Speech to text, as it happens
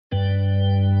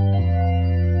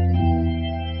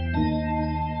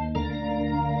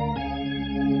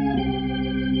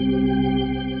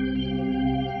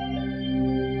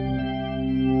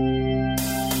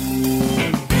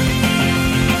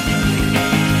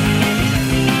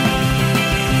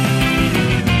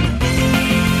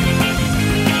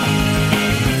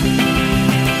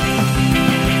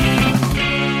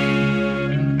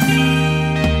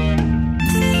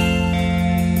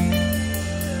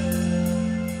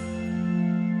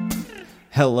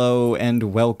Hello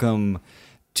and welcome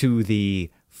to the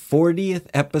 40th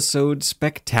episode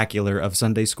spectacular of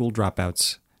Sunday School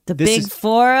Dropouts. The big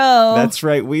 4-0. That's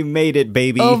right. We made it,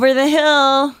 baby. Over the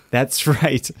hill. That's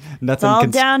right. It's all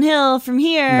downhill from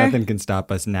here. Nothing can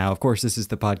stop us now. Of course, this is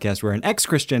the podcast where an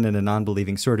ex-Christian and a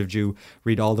non-believing sort of Jew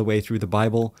read all the way through the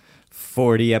Bible.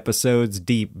 40 episodes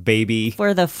deep, baby.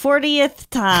 For the 40th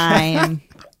time.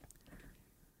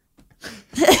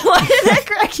 Why did that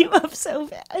crack you up so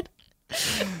bad?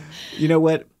 You know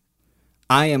what?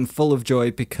 I am full of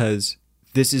joy because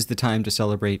this is the time to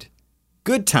celebrate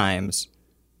good times,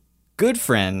 good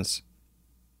friends,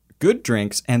 good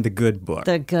drinks, and the good book.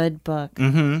 The good book.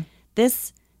 Mm-hmm.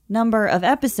 This number of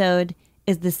episode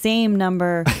is the same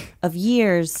number of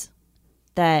years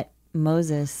that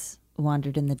Moses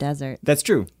wandered in the desert. That's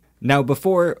true. Now,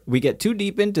 before we get too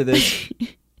deep into this,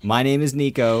 my name is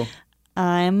Niko.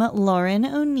 I'm Lauren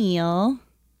O'Neill.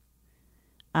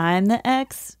 I'm the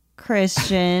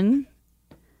ex-Christian.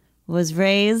 Was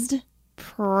raised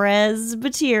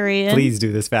Presbyterian. Please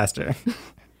do this faster.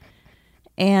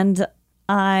 And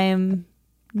I'm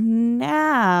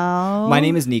now... My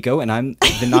name is Niko, and I'm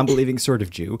the non-believing sort of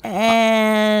Jew.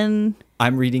 And...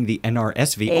 I'm reading the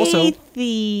NRSV. Atheist. Also,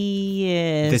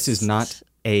 this is not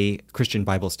a Christian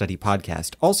Bible study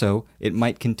podcast. Also, it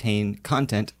might contain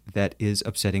content that is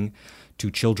upsetting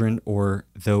to children or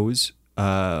those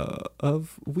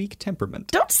of weak temperament.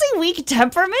 Don't say weak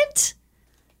temperament.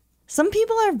 Some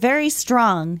people are very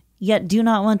strong, yet do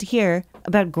not want to hear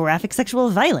about graphic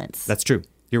sexual violence. That's true.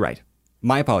 You're right.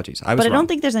 My apologies. I was But I wrong. don't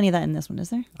think there's any of that in this one,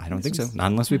 is there? I don't think so. Not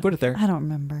unless we put it there. I don't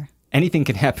remember. Anything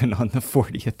can happen on the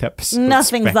 40th episode.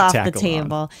 Nothing's off the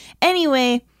table.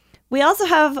 Anyway, we also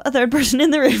have a third person in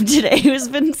the room today who's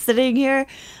been sitting here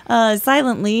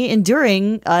silently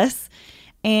enduring us.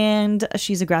 And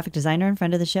she's a graphic designer and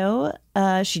friend of the show.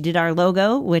 She did our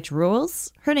logo, which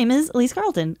rules. Her name is Elise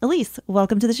Carlton. Elise,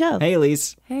 welcome to the show. Hey,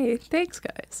 Elise. Hey, thanks,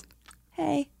 guys.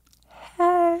 Hey.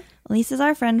 Hey. Elise is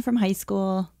our friend from high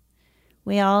school.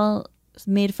 We all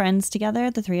made friends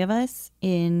together, the three of us,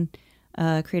 in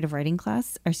a creative writing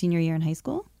class our senior year in high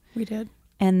school. We did.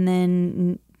 And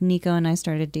then Niko and I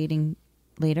started dating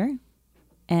later.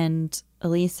 And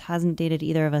Elise hasn't dated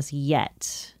either of us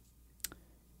yet.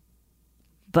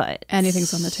 But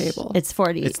anything's on the table. It's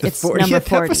 40. It's the it's 40th number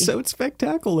 40. episode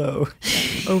spectacular.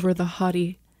 Over the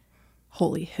haughty,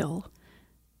 holy hill.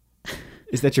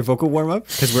 Is that your vocal warm-up?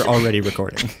 Because we're already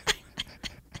recording.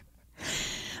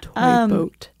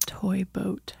 Toy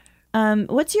boat.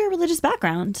 What's your religious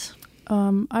background?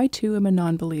 I too am a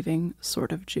non-believing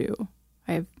sort of Jew.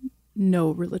 I have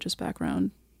no religious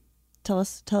background. Tell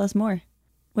us more.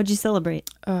 What'd you celebrate?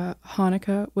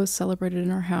 Hanukkah was celebrated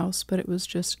in our house, but it was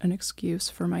just an excuse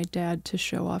for my dad to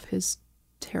show off his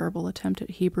terrible attempt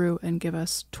at Hebrew and give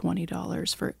us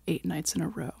 $20 for 8 nights in a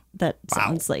row. That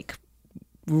sounds like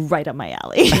right up my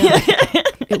alley. Yeah.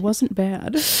 It wasn't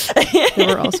bad. There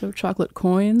were also chocolate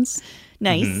coins.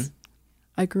 Nice. Mm-hmm.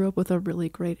 I grew up with a really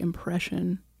great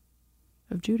impression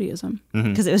of Judaism.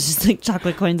 Because it was just like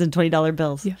chocolate coins and $20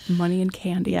 bills. Yeah, money and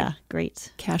candy. Yeah,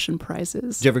 great. Cash and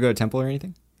prizes. Did you ever go to temple or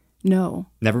anything? No.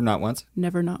 Never, not once?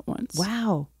 Never, not once.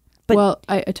 Wow. Well,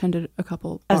 I attended a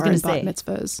couple bar and bat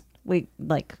mitzvahs.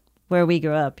 Where we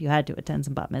grew up, you had to attend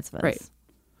some bat mitzvahs. Right.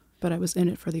 But I was in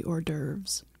it for the hors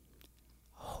d'oeuvres.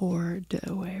 Hors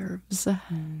d'oeuvres.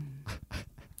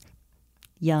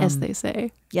 Yum. As they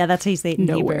say. Yeah, that's how you say it in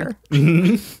Nowhere.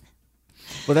 Hebrew.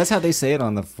 Well, that's how they say it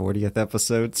on the 40th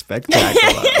episode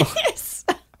spectacular. Yes.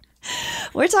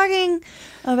 We're talking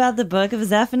about the book of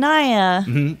Zephaniah.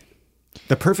 Mm-hmm.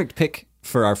 The perfect pick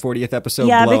for our 40th episode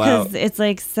blowout. Because blowout. it's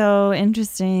like so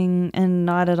interesting and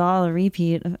not at all a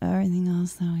repeat of everything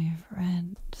else that we've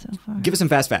read so far. Give us some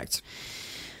fast facts.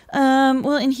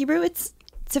 Well, in Hebrew, it's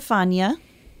Zephaniah.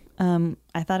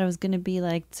 I thought it was going to be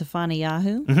like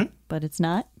Zephaniah, but it's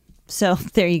not. So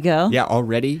there you go. Yeah,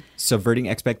 already subverting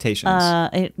expectations.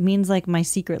 It means like my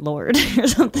secret Lord or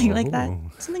something like that.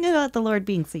 Something about the Lord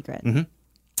being secret. Mm-hmm.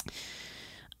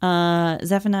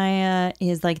 Zephaniah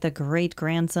is like the great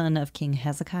grandson of King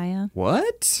Hezekiah.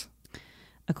 What?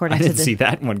 According I to didn't see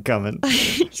that one coming.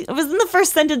 It was in the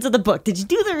first sentence of the book. Did you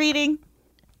do the reading?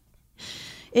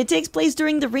 It takes place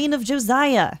during the reign of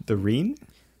Josiah. The reign?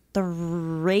 The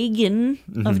Reagan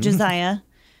of Josiah,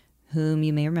 who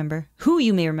you may remember,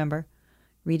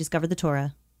 rediscovered the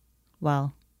Torah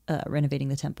while renovating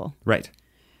the temple. Right.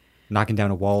 Knocking down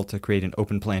a wall to create an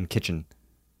open plan kitchen.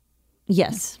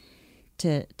 Yes.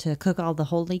 To cook all the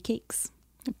holy cakes.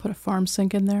 Put a farm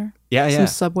sink in there. Yeah, Some yeah.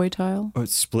 subway tile. Oh,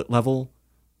 split level.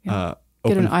 Yeah.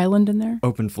 Open, Get an island in there.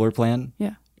 Open floor plan.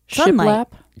 Yeah. Sunlight. Shiplap.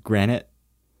 Granite.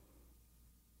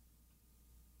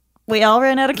 We all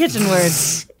ran out of kitchen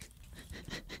words.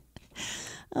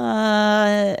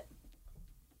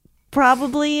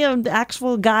 Probably an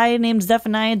actual guy named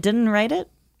Zephaniah didn't write it.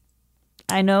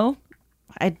 I know.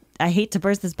 I hate to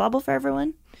burst this bubble for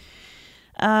everyone.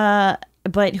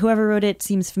 But whoever wrote it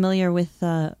seems familiar with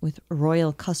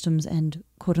royal customs and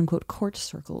quote-unquote court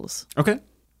circles. Okay.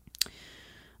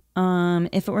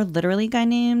 If it were literally a guy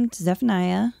named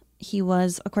Zephaniah, he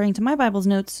was, according to my Bible's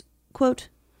notes, quote,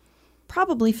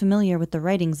 probably familiar with the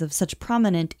writings of such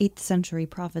prominent 8th century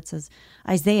prophets as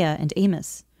Isaiah and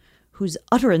Amos, whose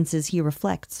utterances he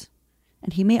reflects.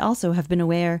 And he may also have been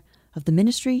aware of the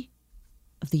ministry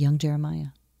of the young Jeremiah.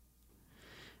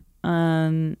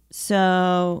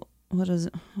 So what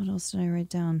else did I write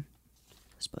down?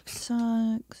 This book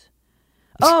sucks.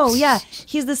 Oh yeah,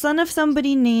 he's the son of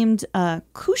somebody named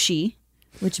Cushi,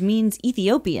 which means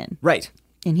Ethiopian. Right.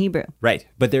 In Hebrew. Right.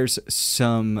 But there's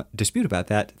some dispute about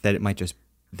that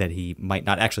he might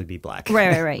not actually be black.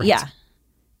 Right. Right. Yeah.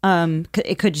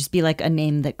 It could just be like a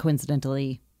name that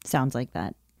coincidentally sounds like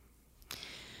that.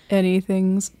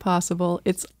 Anything's possible.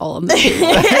 It's all in the table.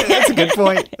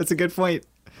 That's a good point.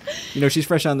 She's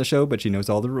fresh on the show, but she knows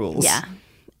all the rules. Yeah.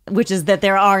 Which is that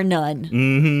there are none.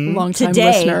 Mm-hmm. Long-time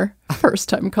listener,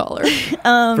 first-time caller.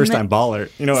 First-time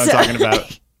baller. You know what I'm talking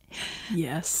about.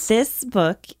 Yes. This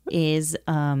book is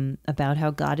about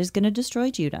how God is going to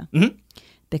destroy Judah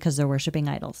because they're worshiping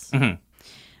idols.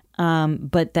 Mm-hmm.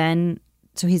 But then,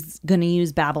 so he's going to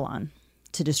use Babylon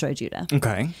to destroy Judah.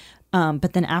 Okay.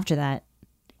 But then after that,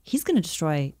 he's going to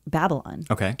destroy Babylon.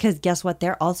 Okay. Because guess what?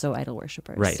 They're also idol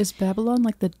worshippers. Right. Is Babylon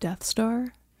like the Death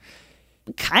Star?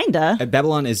 Kinda.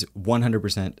 Babylon is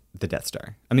 100% the Death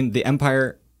Star. I mean, the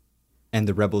Empire and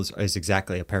the rebels is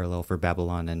exactly a parallel for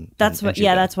Babylon and Judah.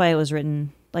 That's why it was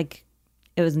written like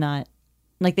it was not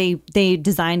like they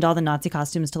designed all the Nazi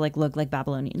costumes to like look like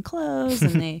Babylonian clothes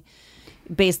and they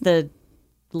based the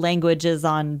languages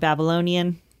on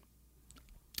Babylonian.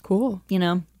 Cool.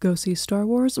 Go see Star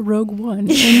Wars Rogue One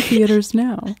in theaters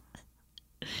now.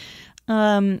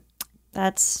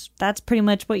 That's pretty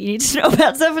much what you need to know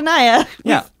about Zephaniah.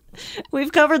 Yeah.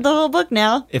 We've covered the whole book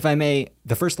now. If I may,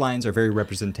 the first lines are very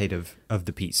representative of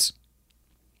the piece.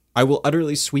 I will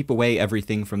utterly sweep away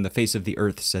everything from the face of the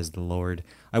earth, says the Lord.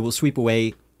 I will sweep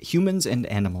away humans and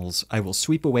animals. I will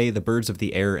sweep away the birds of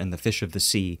the air and the fish of the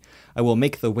sea. I will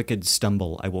make the wicked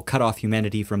stumble. I will cut off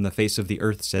humanity from the face of the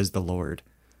earth, says the Lord.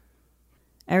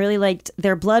 I really liked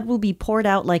their blood will be poured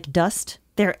out like dust,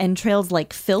 their entrails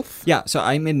like filth. Yeah, so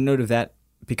I made a note of that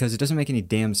because it doesn't make any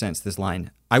damn sense, this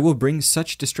line. I will bring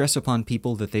such distress upon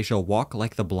people that they shall walk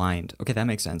like the blind. Okay, that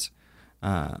makes sense.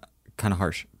 Kind of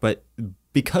harsh. But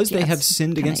because they have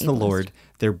sinned against the Lord,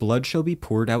 their blood shall be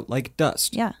poured out like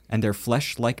dust. Yeah. And their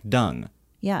flesh like dung.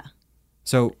 Yeah.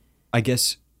 So I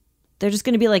guess they're just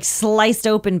going to be like sliced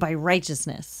open by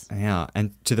righteousness. Yeah,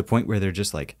 and to the point where they're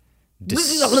just like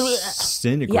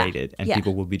disintegrated and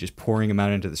people will be just pouring them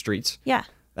out into the streets. Yeah.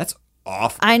 That's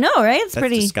awful. I know, right? That's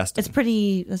disgusting. That's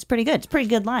pretty good. It's a pretty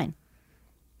good line.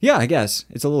 Yeah, I guess.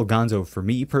 It's a little gonzo for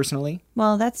me personally.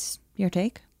 Well, that's your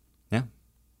take. Yeah.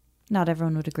 Not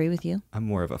everyone would agree with you. I'm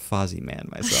more of a Fozzie man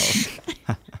myself.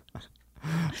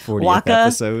 40th Waka,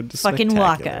 episode. fucking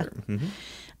Waka.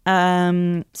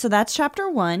 Mm-hmm. So that's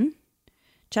chapter 1.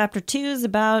 Chapter 2 is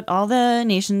about all the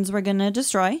nations we're going to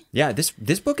destroy. Yeah, this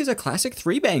book is a classic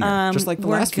 3-banger, just like the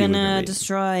last few. We're going to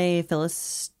destroy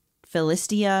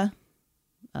Philistia.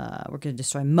 We're going to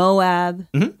destroy Moab.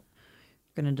 Mm-hmm.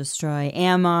 We're going to destroy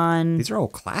Ammon. These are all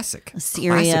classic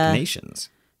Assyria. nations.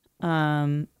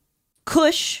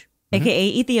 Cush,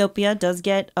 a.k.a. Ethiopia, does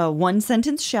get a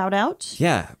one-sentence shout-out.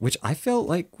 Yeah, which I felt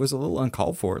like was a little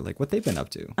uncalled for, like what they've been up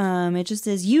to. It just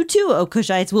says, you too, O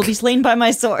Cushites, will be slain by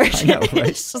my sword. I know, right?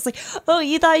 It's just like, oh,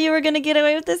 you thought you were going to get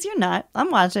away with this? You're not.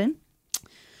 I'm watching.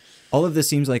 All of this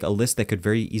seems like a list that could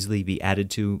very easily be added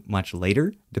to much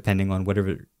later, depending on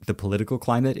whatever the political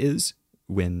climate is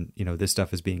when, this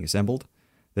stuff is being assembled,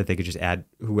 that they could just add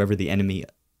whoever the enemy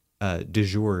du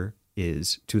jour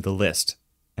is to the list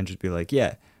and just be like,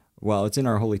 yeah, well, it's in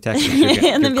our holy text.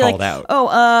 And then be called out.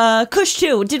 Oh, Cush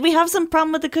too. Did we have some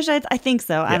problem with the Cushites? I think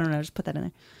so. Yeah. I don't know. Just put that in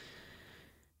there.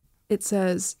 It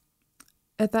says,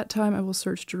 at that time I will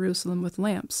search Jerusalem with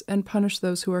lamps and punish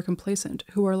those who are complacent,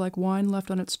 who are like wine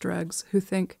left on its dregs, who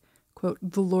think, quote,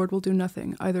 the Lord will do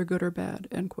nothing, either good or bad,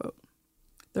 end quote.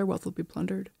 Their wealth will be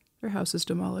plundered, their houses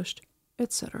demolished,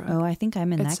 etc. Oh, I think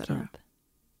I'm in that camp.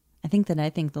 I think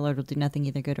the Lord will do nothing,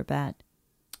 either good or bad.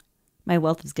 My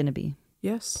wealth is going to be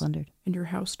plundered. And your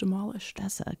house demolished.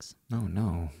 That sucks. Oh,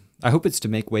 no. I hope it's to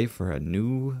make way for a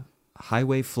new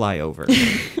highway flyover.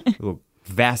 It will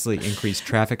vastly increase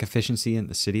traffic efficiency in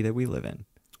the city that we live in.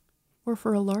 or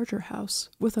for a larger house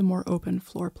with a more open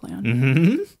floor plan.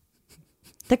 Mm-hmm.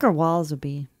 Thicker walls would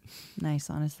be nice,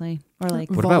 honestly. Or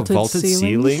like What about vaulted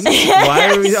ceilings? ceilings?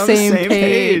 Why are we on the Same same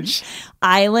page?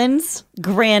 islands,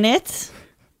 granite.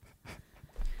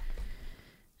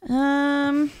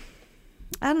 I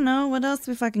don't know. What else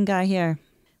we fucking got here?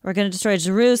 We're going to destroy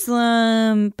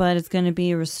Jerusalem, but it's going to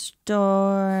be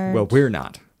restored. Well, we're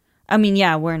not. I mean,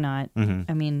 yeah, we're not. Mm-hmm.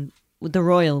 I mean, the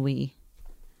royal we.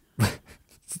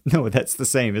 No, that's the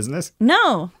same, isn't it?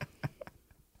 No.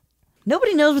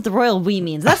 Nobody knows what the royal we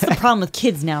means. That's the problem with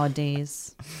kids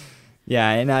nowadays. Yeah,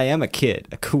 and I am a kid,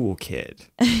 a cool kid.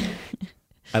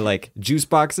 I like juice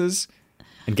boxes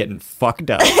and getting fucked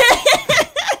up. I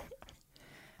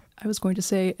was going to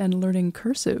say, and learning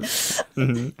cursive.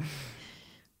 Mm-hmm.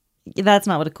 That's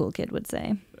not what a cool kid would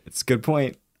say. It's a good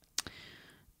point.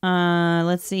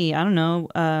 Let's see. I don't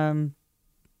know.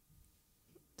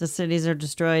 The cities are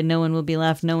destroyed. No one will be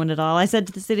left. No one at all. I said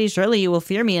to the city, surely you will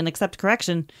fear me and accept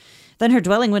correction. Then her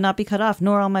dwelling would not be cut off,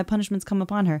 nor all my punishments come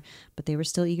upon her. But they were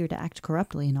still eager to act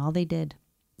corruptly in all they did.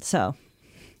 So,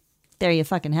 there you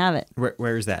fucking have it.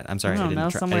 Where is that? I'm sorry. I don't know.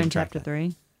 Somewhere in chapter that.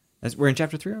 3. We're in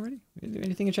chapter 3 already?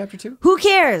 Anything in chapter 2? Who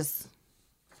cares?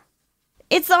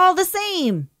 It's all the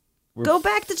same. Go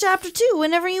back to chapter 2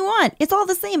 whenever you want. It's all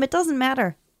the same. It doesn't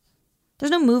matter.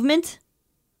 There's no movement.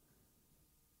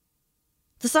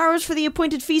 The sorrows for the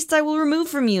appointed feasts I will remove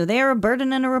from you. They are a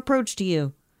burden and a reproach to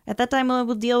you. At that time I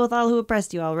will deal with all who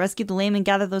oppressed you. I will rescue the lame and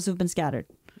gather those who have been scattered.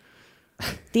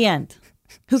 The end.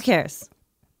 Who cares?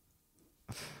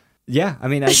 Yeah, I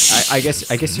mean, I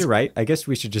guess you're right. I guess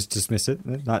we should just dismiss it,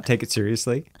 not take it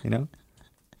seriously. You know,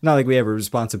 not like we have a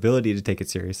responsibility to take it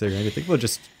seriously or anything.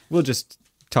 We'll just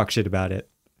talk shit about it.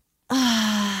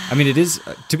 I mean, it is,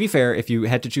 to be fair, if you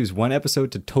had to choose one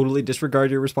episode to totally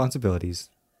disregard your responsibilities,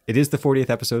 it is the 40th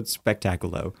episode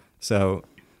Spectaculo, so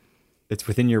it's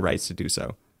within your rights to do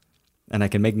so, and I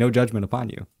can make no judgment upon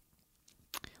you.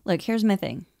 Look, here's my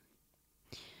thing.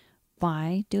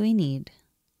 Why do we need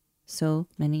so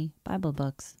many Bible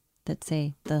books that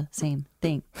say the same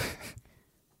thing?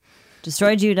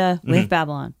 Destroy Judah with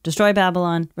Babylon. Destroy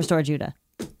Babylon, restore Judah.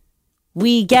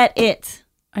 We get it.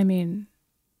 I mean,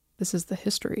 this is the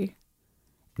history.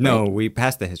 No, we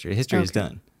passed the history. History is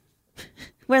done.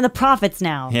 We're in the prophets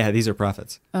now. Yeah, these are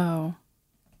prophets. Oh.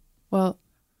 Well,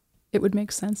 it would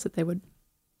make sense that they would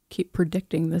keep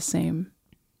predicting the same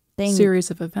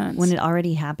series of events. When it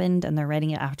already happened and they're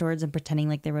writing it afterwards and pretending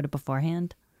like they wrote it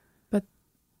beforehand. But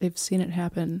they've seen it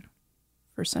happen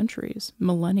for centuries,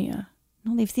 millennia.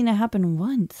 No, they've seen it happen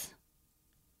once.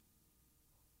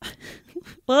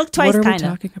 Well, twice, kind of. What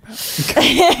are we talking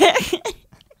about?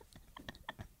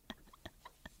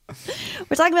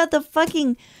 We're talking about the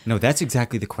fucking... No, that's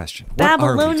exactly the question. What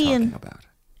Babylonian are we talking about?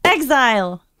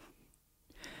 Exile.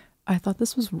 I thought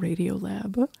this was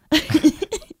Radiolab.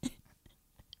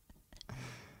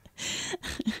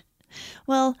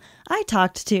 Well, I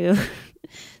talked to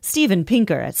Steven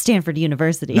Pinker at Stanford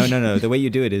University. No. The way you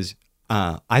do it is,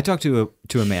 I talked to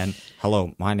a man.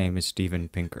 Hello, my name is Steven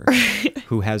Pinker,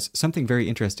 who has something very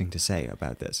interesting to say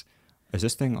about this. Is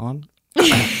this thing on?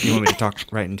 You want me to talk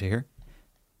right into here?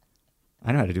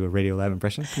 I know how to do a Radiolab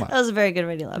impression. Come on. That was a very good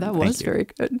Radiolab. That was very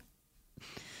good.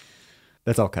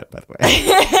 That's all cut, by the way.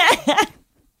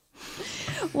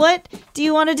 What do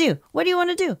you want to do? What do you want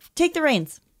to do? Take the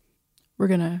reins. We're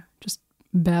going to just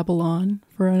babble on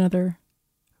for another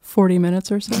 40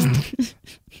 minutes or so.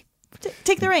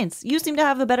 Take the reins. You seem to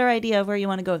have a better idea of where you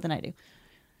want to go than I do.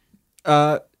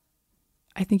 I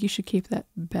think you should keep that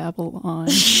babble on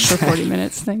for 40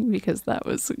 minutes thing because that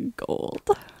was gold.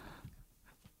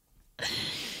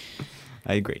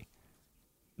 I agree.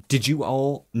 Did you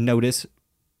all notice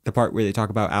the part where they talk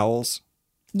about owls?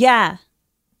 Yeah,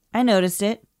 I noticed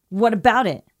it. What about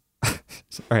it? All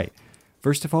right.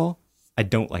 First of all, I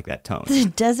don't like that tone. The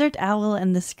desert owl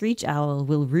and the screech owl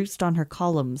will roost on her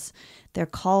columns. Their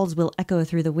calls will echo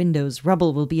through the windows.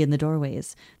 Rubble will be in the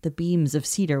doorways. The beams of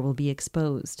cedar will be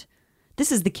exposed.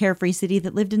 This is the carefree city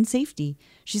that lived in safety.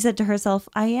 She said to herself,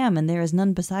 I am, and there is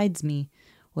none besides me.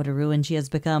 What a ruin she has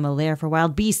become, a lair for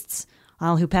wild beasts.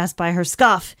 All who pass by her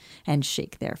scoff and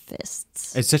shake their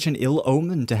fists. It's such an ill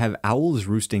omen to have owls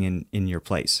roosting in your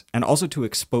place. And also to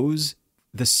expose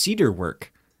the cedar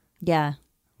work. Yeah.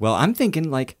 Well, I'm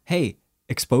thinking like, hey,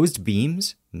 exposed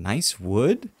beams, nice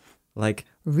wood, like...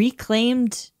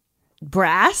 Reclaimed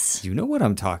brass? You know what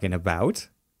I'm talking about.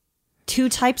 2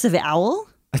 types of owl?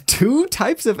 2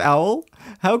 types of owl?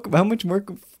 How much more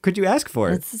could you ask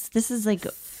for? This is like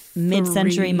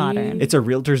mid-century modern. It's a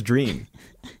realtor's dream.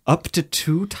 Up to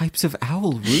 2 types of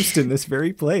owl roost in this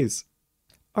very place.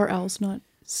 Are owls not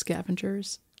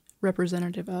scavengers?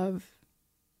 representative of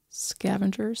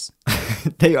scavengers.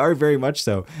 They are very much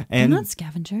so. And They're not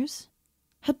scavengers.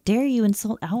 How dare you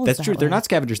insult owls? that's true. They're not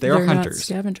scavengers. They're not hunters.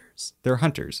 scavengers. They're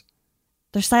hunters.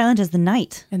 They're silent as the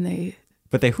night. And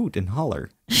But they hoot and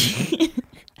holler.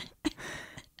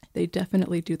 they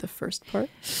definitely do the first part.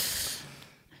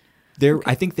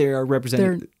 I think they are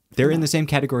represented. They're in the same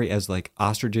category as like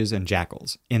ostriches and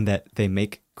jackals in that they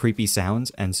make creepy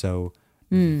sounds, and so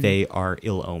they are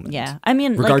ill-omened. Yeah. I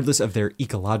mean, regardless of their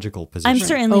ecological position. I'm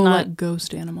certainly not. Like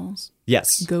ghost animals.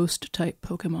 Yes. Ghost type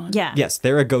Pokemon. Yeah. Yes,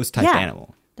 they're a ghost type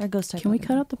animal. They're ghost type. Can we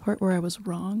cut out the part where I was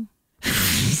wrong?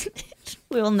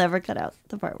 We will never cut out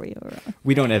the part where you were wrong.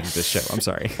 We don't edit this show. I'm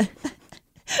sorry.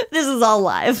 This is all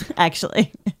live,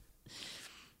 actually.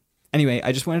 Anyway,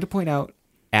 I just wanted to point out,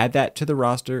 add that to the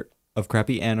roster of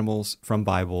crappy animals from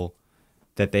Bible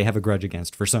that they have a grudge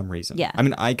against for some reason. Yeah. I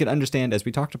mean, I could understand, as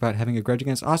we talked about, having a grudge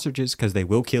against ostriches because they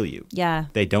will kill you. Yeah.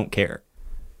 They don't care.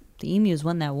 The emus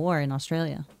won that war in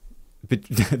Australia. But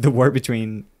the war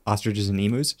between ostriches and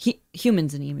emus?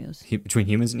 Humans and emus. Between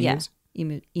humans and emus?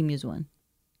 Yeah. Emus won.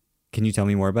 Can you tell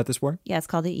me more about this war? Yeah, it's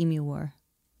called the Emu War.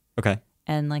 Okay.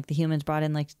 And like the humans brought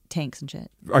in like tanks and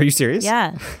shit. Are you serious?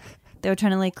 Yeah. They were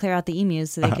trying to like clear out the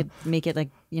emus so they could make it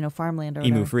like, farmland or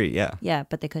whatever. Emu free, yeah. Yeah,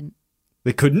 but they couldn't.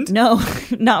 They couldn't? No,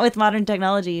 not with modern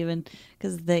technology even,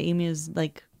 because the emus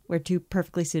like were too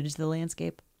perfectly suited to the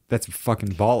landscape. That's fucking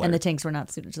baller. And the tanks were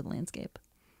not suited to the landscape.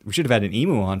 We should have had an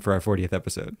emu on for our 40th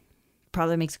episode.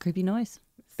 Probably makes a creepy noise.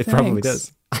 It probably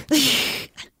does.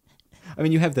 I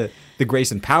mean, you have the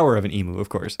grace and power of an emu, of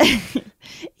course.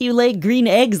 You lay green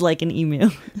eggs like an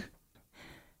emu.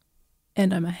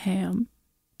 And I'm a ham.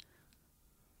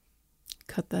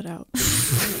 Cut that out.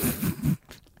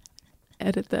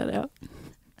 Edit that out.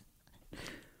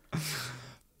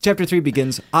 Chapter 3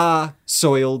 begins,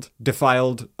 soiled,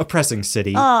 defiled, oppressing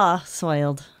city.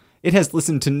 Soiled. It has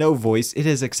listened to no voice. It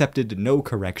has accepted no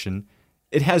correction.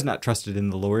 It has not trusted in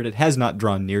the Lord. It has not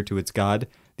drawn near to its God.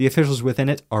 The officials within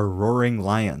it are roaring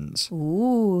lions.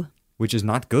 Ooh. Which is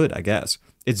not good, I guess.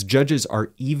 Its judges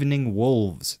are evening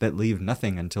wolves that leave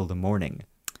nothing until the morning.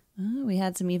 Oh, we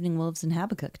had some evening wolves in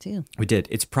Habakkuk, too. We did.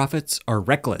 Its prophets are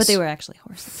reckless. But they were actually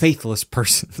horses. Faithless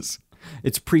persons.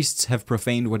 Its priests have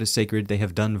profaned what is sacred. They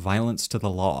have done violence to the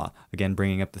law. Again,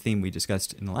 bringing up the theme we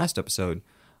discussed in the last episode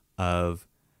of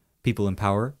people in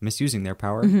power misusing their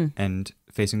power and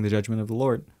facing the judgment of the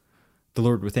Lord. The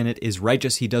Lord within it is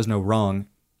righteous. He does no wrong.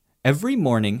 Every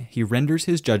morning he renders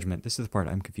his judgment. This is the part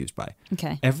I'm confused by.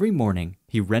 Okay. Every morning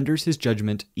he renders his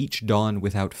judgment each dawn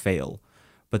without fail.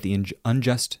 But the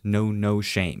unjust know no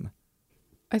shame.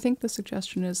 I think the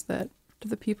suggestion is that to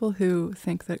the people who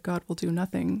think that God will do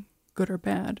nothing, good or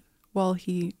bad, while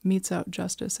he metes out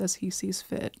justice as he sees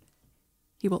fit,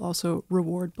 he will also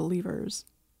reward believers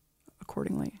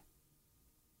accordingly.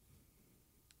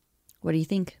 What do you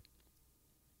think?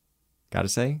 Gotta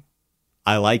say,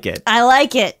 I like it. I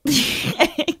like it.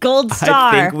 Gold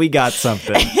star. I think we got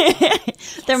something.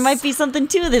 There might be something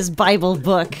to this Bible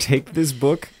book. Take this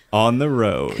book on the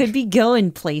road. Could be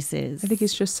going places. I think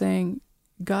he's just saying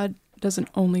God doesn't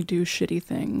only do shitty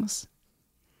things.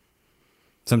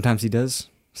 Sometimes he does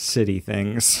city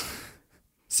things.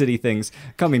 City things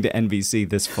coming to NBC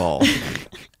this fall.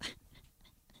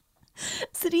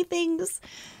 City things,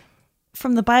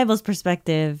 from the Bible's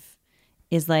perspective,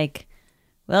 is like,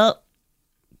 well,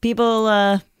 people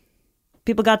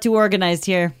got too organized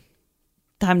here.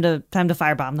 Time to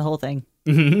firebomb the whole thing.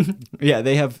 Yeah,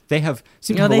 they have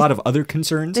seem to have a lot of other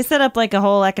concerns. They set up like a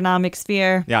whole economic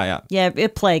sphere. Yeah. Yeah,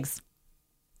 it plagues.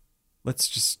 Let's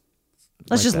just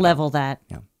level that.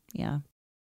 Yeah.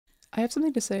 I have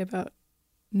something to say about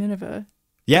Nineveh.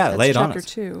 Yeah, That's lay it on us. Chapter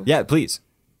 2. Yeah, please.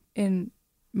 In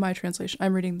my translation,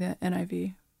 I'm reading the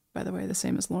NIV, by the way, the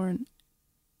same as Lauren.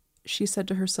 She said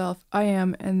to herself, I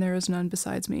am, and there is none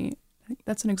besides me. I think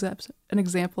that's an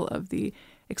example of the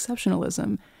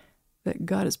exceptionalism that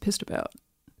God is pissed about.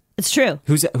 It's true.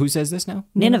 Who says this now?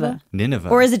 Nineveh.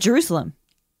 Or is it Jerusalem?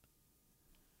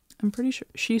 I'm pretty sure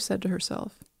she said to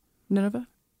herself, Nineveh?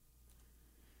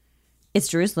 It's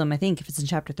Jerusalem, I think, if it's in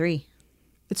chapter 3.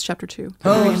 It's chapter 2.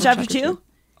 Oh, it's chapter 2?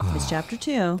 It's chapter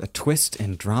 2. A twist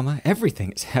and drama.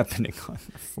 Everything is happening on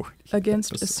the 40th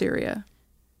Against episode. Assyria.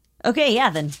 Okay, yeah,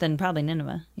 then probably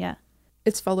Nineveh. Yeah.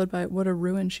 It's followed by what a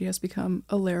ruin she has become,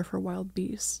 a lair for wild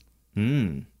beasts.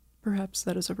 Perhaps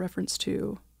that is a reference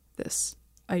to this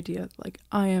idea, like,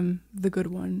 I am the good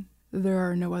one. There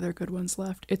are no other good ones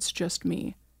left. It's just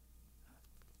me.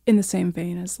 In the same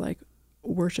vein as, like,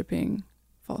 worshipping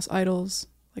false idols,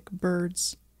 like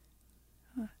birds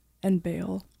and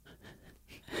Baal.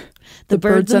 The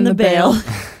birds and the Baal.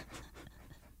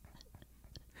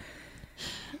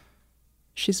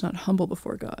 she's not humble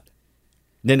before God.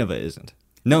 Nineveh isn't.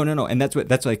 No. And that's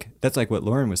like what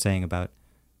Lauren was saying about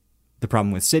the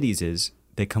problem with cities is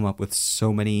they come up with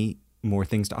so many more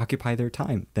things to occupy their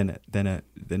time than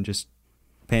just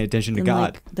paying attention to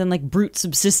God. Than brute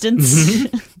subsistence.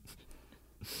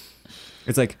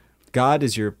 It's like God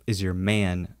is your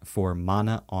man for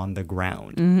manna on the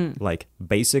ground, like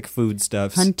basic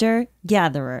foodstuffs. Hunter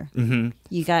gatherer. Mm-hmm.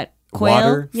 You got quail.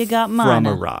 Water you got manna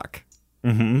from a rock.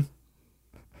 Mm-hmm.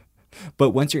 But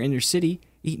once you're in your city,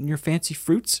 eating your fancy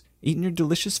fruits, eating your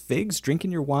delicious figs,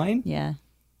 drinking your wine. Yeah,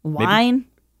 wine.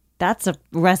 That's a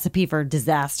recipe for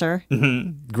disaster.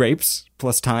 Mm-hmm. Grapes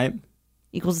plus time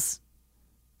equals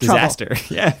disaster.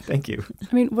 Trouble. Yeah, thank you.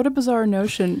 I mean, what a bizarre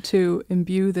notion to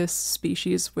imbue this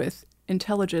species with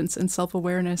intelligence and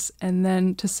self-awareness and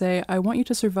then to say, I want you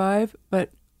to survive, but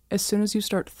as soon as you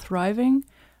start thriving,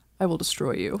 I will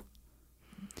destroy you.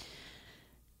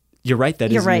 You're right.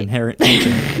 That is an inherent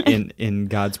tension in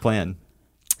God's plan.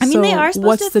 I mean, they are supposed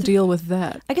what's the deal with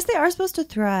that? I guess they are supposed to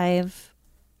thrive,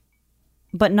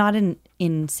 but not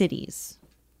in cities.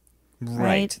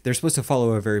 Right. They're supposed to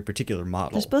follow a very particular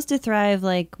model. They're supposed to thrive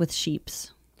with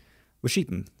sheeps. With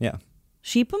sheep'em, yeah.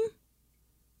 Sheep'em?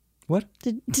 What?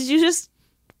 Did you just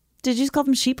call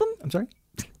them sheep'em? I'm sorry?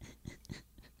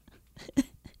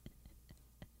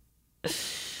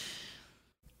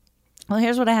 Well,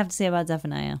 here's what I have to say about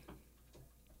Zephaniah.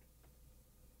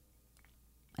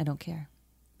 I don't care.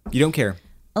 You don't care.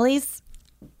 Elise,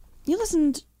 you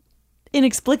listened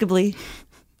inexplicably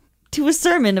to a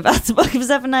sermon about the book of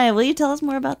Zephaniah. Will you tell us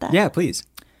more about that? Yeah, please.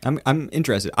 I'm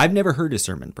interested. I've never heard a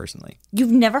sermon personally.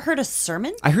 You've never heard a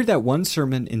sermon? I heard that one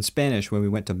sermon in Spanish when we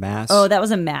went to Mass. Oh, that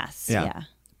was a Mass. Yeah.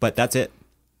 But that's it.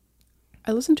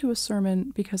 I listened to a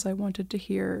sermon because I wanted to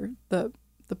hear the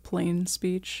plain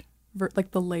speech,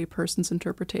 like the lay person's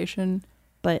interpretation.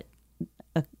 But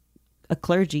a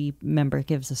clergy member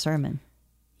gives a sermon.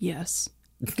 Yes.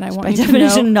 And I want by you to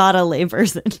definition, know, not a lay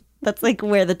person. That's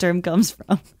where the term comes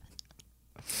from.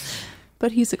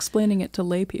 But he's explaining it to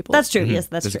lay people. That's true. Mm-hmm. Yes,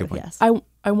 that's a true. good point. Yes.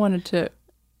 I wanted to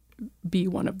be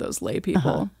one of those lay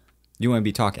people. Uh-huh. You want to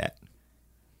be talk at?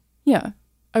 Yeah.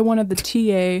 I wanted the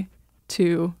TA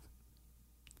to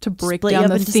break Split you down up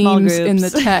the into small themes in the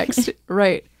groups. text.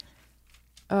 Right.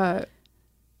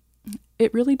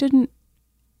 It really didn't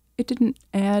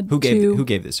add Who to...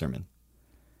 gave this sermon?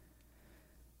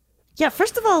 Yeah,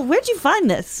 first of all, where'd you find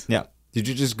this? Yeah. Did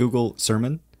you just Google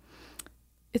sermon?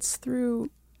 It's through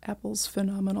Apple's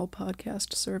phenomenal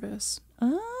podcast service.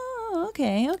 Oh,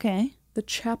 okay. The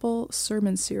Chapel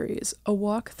Sermon Series, A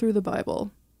Walk Through the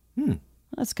Bible.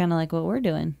 That's kind of like what we're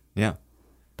doing, Yeah.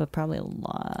 but probably a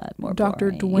lot more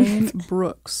Dr. boring. Dwayne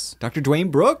Brooks. Dr.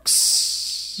 Dwayne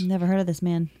Brooks. Never heard of this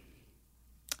man.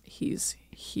 He's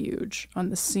huge on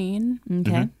the scene.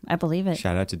 Okay, I believe it.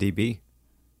 Shout out to DB.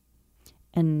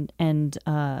 And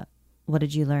what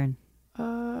did you learn?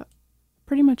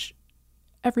 Pretty much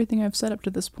everything I've said up to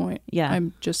this point. Yeah.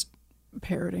 I'm just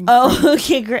parroting Oh,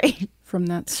 okay, great. from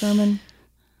that sermon.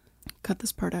 Cut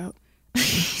this part out.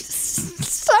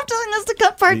 Stop telling us to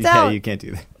cut parts Yeah, out. you can't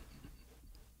do that.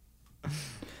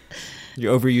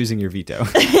 You're overusing your veto.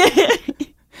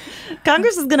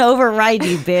 Congress is going to override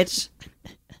you, bitch.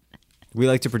 We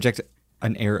like to project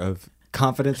an air of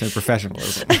confidence and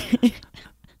professionalism.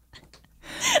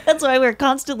 That's why we're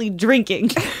constantly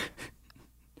drinking.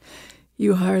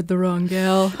 You hired the wrong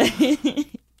gal.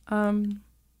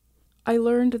 I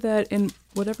learned that in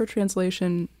whatever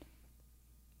translation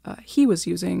he was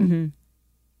using,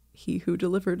 he who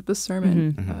delivered the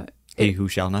sermon. He who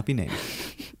shall not be named.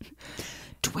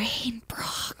 Dwayne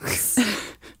Brooks.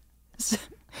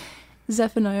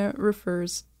 Zephaniah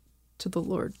refers to the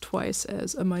Lord twice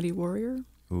as a mighty warrior.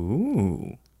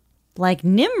 Ooh. Like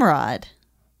Nimrod,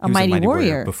 a He was mighty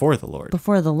warrior. before the Lord.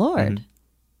 Before the Lord.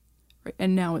 Right,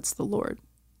 and now it's the Lord.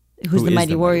 Who's Who the is mighty the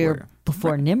mighty warrior warrior?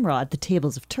 before Nimrod? The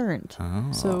tables have turned.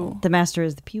 Oh. So The master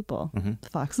is the pupil. The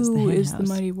fox is the who hen is the house.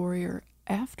 mighty warrior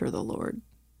after the Lord?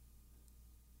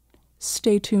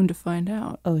 Stay tuned to find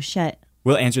out. Oh, shit.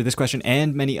 We'll answer this question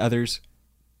and many others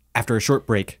after a short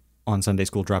break on Sunday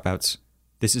School Dropouts.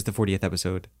 This is the 40th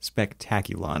episode,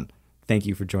 Spectaculon. Thank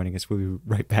you for joining us. We'll be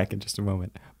right back in just a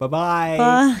moment. Bye-bye.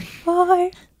 Bye.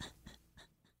 Bye.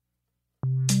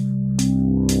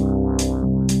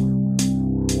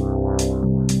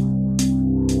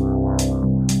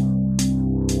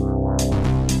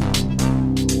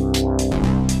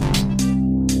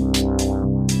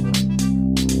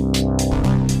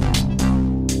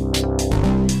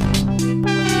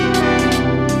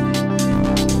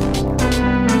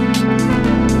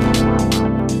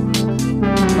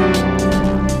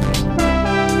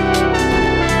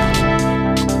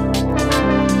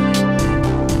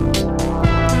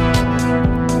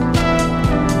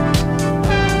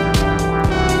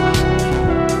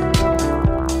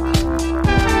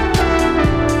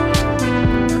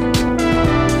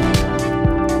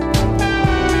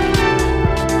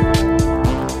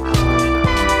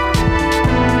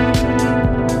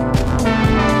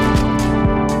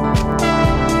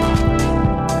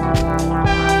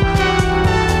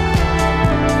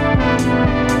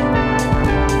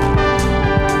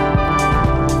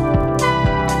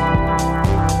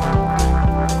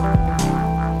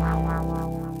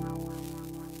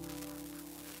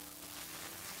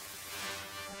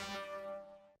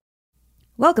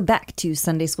 Welcome back to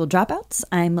Sunday School Dropouts.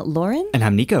 I'm Lauren. And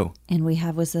I'm Niko. And we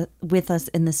have with us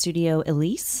in the studio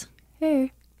Elise.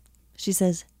 Hey. She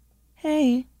says,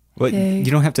 hey. Well, Hey.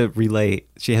 you don't have to relay.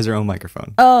 She has her own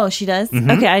microphone. Oh, she does? Mm-hmm.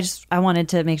 Okay, I wanted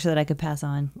to make sure that I could pass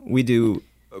on. We do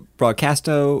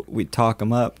broadcasto. We talk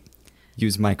them up.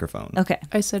 Use microphone. Okay.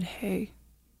 I said hey.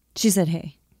 She said,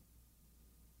 hey.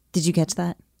 Did you catch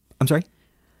that? I'm sorry?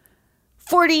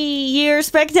 40-year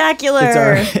spectacular.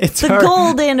 It's the our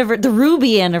gold anniversary, the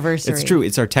ruby anniversary. It's true.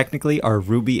 It's technically our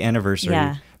Ruby anniversary.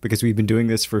 Yeah. Because we've been doing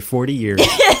this for 40 years.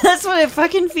 That's what it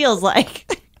fucking feels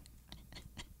like.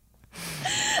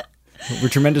 We're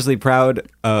tremendously proud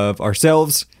of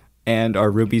ourselves and our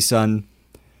Ruby son.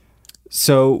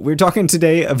 So we're talking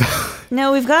today about...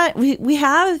 No, we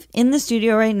have in the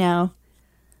studio right now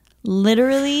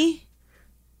literally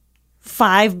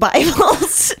 5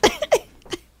 Bibles.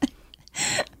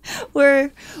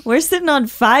 We're sitting on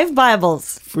 5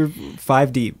 Bibles. We're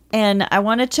 5 deep. And I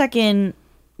want to check in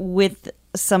with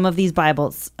some of these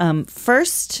Bibles.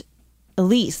 First,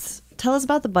 Elise, tell us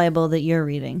about the Bible that you're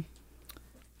reading.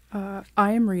 I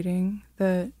am reading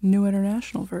the New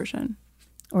International Version.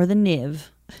 Or the NIV.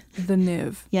 The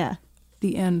NIV. Yeah.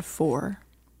 The N4.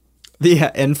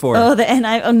 Yeah, N4. Oh, the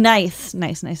NI. Oh, nice.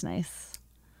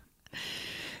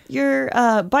 Your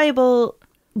Bible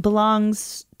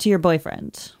belongs to your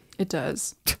boyfriend. It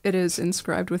does. It is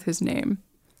inscribed with his name.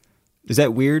 Is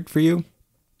that weird for you?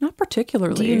 Not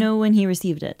particularly. Do you know when he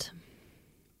received it?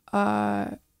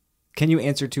 Can you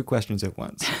answer 2 questions at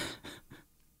once?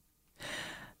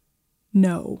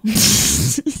 No.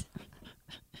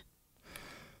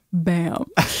 Bam.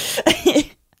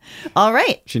 All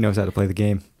right. She knows how to play the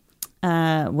game.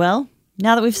 Well,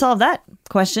 now that we've solved that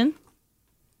question,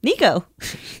 Niko,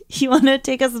 you want to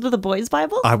take us into the boys'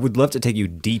 Bible? I would love to take you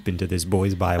deep into this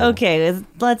boy's Bible. Okay,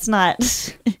 let's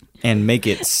not. And make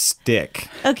it stick.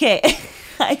 Okay,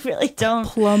 I really don't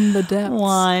Plumb the depths.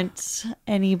 want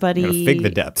anybody. I'm gonna fig the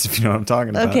depths, if you know what I'm talking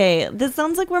about. Okay, this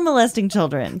sounds like we're molesting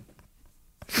children.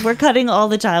 We're cutting all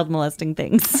the child molesting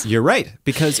things. You're right,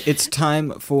 because it's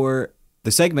time for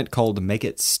the segment called Make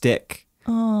It Stick.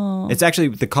 Oh. It's actually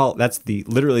that's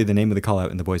literally the name of the call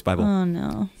out in the boys' Bible. Oh,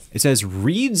 no. It says,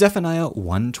 read Zephaniah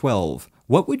 1:12.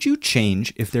 What would you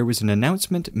change if there was an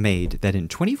announcement made that in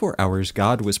 24 hours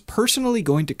God was personally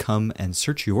going to come and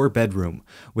search your bedroom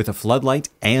with a floodlight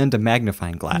and a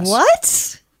magnifying glass?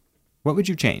 What? What would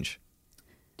you change?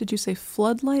 Did you say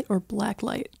floodlight or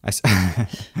blacklight? I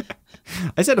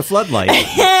said a floodlight,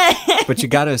 but you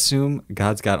got to assume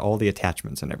God's got all the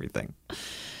attachments and everything.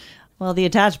 Well, the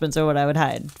attachments are what I would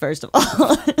hide, first of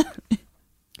all.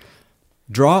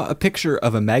 Draw a picture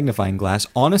of a magnifying glass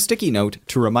on a sticky note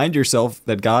to remind yourself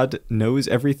that God knows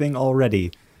everything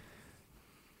already.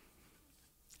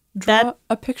 Draw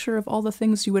a picture of all the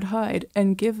things you would hide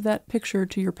and give that picture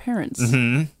to your parents.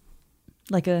 Mm-hmm.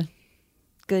 Like a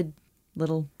good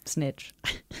little snitch.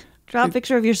 Draw a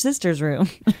picture of your sister's room.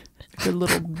 Good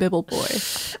little bibble boy.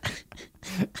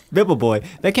 Bibble boy.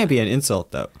 That can't be an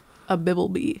insult, though. A bibble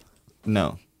bee.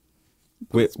 No.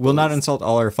 We'll not insult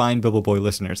all our fine Bibble Boy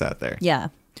listeners out there. Yeah.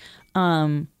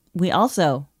 We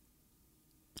also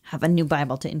have a new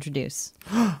Bible to introduce.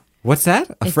 What's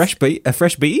that? A fresh bee?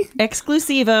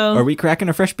 Exclusivo. Are we cracking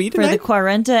a fresh bee for today? the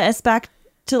Quarenta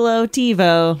Espactilo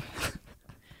Tivo.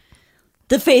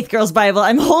 The Faith Girls Bible.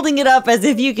 I'm holding it up as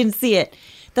if you can see it.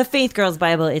 The Faith Girls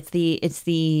Bible. It's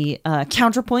the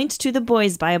counterpoint to the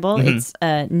Boys Bible. Mm-hmm. It's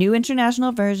a New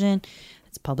International Version.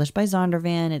 It's published by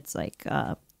Zondervan. It's like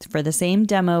for the same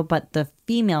demo, but the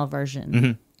female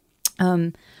version. Mm-hmm.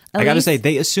 I got to say,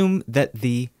 they assume that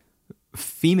the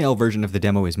female version of the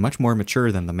demo is much more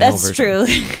mature than the male version.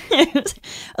 That's true.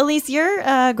 Elise, you're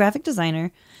a graphic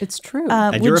designer. It's true.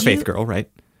 And you're a faith girl, right?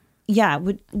 Yeah.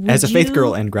 Would as a faith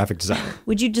girl and graphic designer.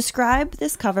 Would you describe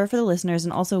this cover for the listeners?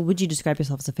 And also, would you describe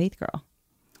yourself as a faith girl?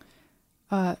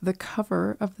 The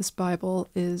cover of this Bible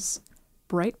is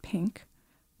bright pink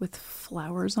with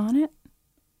flowers on it.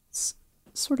 It's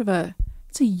sort of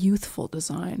it's a youthful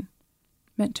design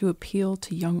meant to appeal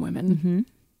to young women.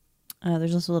 Mm-hmm.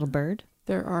 There's also a little bird.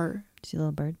 There are. Do you see the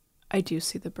little bird? I do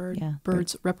see the bird. Yeah,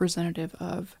 Bird's representative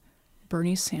of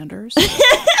Bernie Sanders.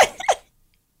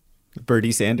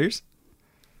 Bernie Sanders?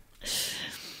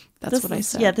 That's what I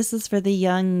said. Yeah, this is for the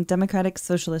young Democratic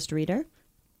Socialist reader.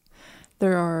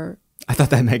 There are... I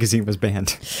thought that magazine was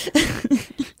banned.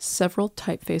 Several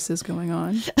typefaces going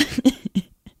on.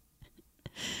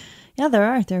 Yeah, there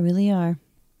are. There really are.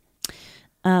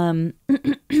 And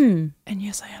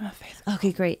yes, I am a faith girl.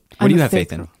 Okay, great. What do you have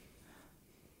faith in?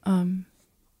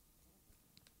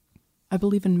 I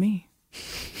believe in me.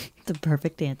 The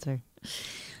perfect answer.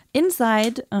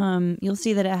 Inside, you'll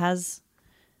see that it has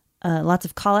lots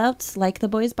of call-outs like the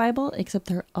boys' Bible, except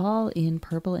they're all in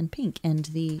purple and pink, and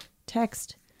the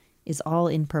text is all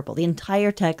in purple. The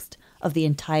entire text of the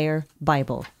entire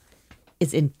Bible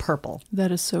is in purple.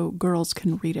 That is so girls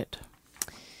can read it.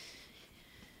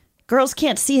 Girls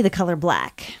can't see the color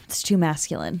black. It's too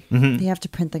masculine. Mm-hmm. They have to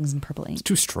print things in purple ink. It's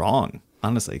too strong,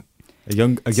 honestly. A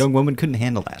young woman couldn't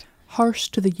handle that. Harsh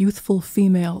to the youthful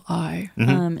female eye.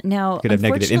 Mm-hmm. Now, could have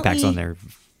negative impacts on their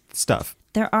stuff.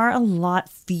 There are a lot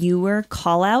fewer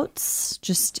call-outs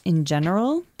just in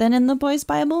general than in the boys'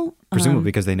 Bible. Presumably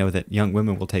because they know that young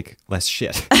women will take less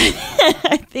shit.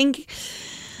 I think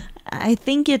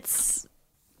it's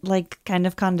like kind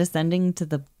of condescending to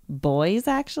the boys,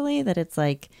 actually, that it's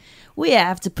like, we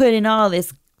have to put in all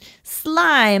this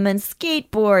slime and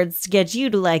skateboards to get you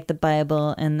to like the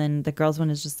Bible, and then the girls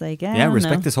one is just like,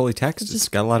 respect this holy text. It's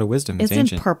got a lot of wisdom. It's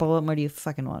ancient. In purple. What more do you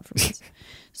fucking want from us?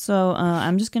 So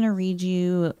I'm just gonna read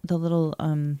you the little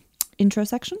intro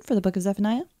section for the book of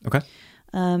Zephaniah. Okay.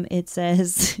 It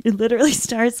says, it literally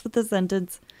starts with the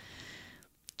sentence,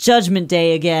 "Judgment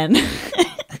Day again."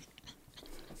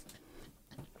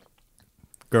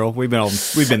 Girl, we've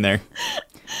been there.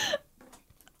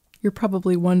 You're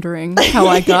probably wondering how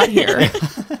I got here.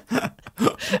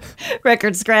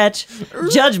 Record scratch.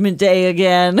 Judgment Day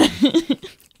again.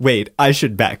 Wait, I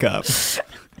should back up.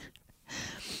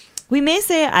 We may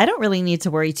say, I don't really need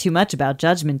to worry too much about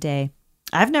Judgment Day.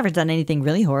 I've never done anything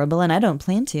really horrible, and I don't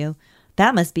plan to.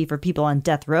 That must be for people on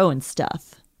death row and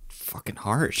stuff. Fucking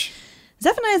harsh.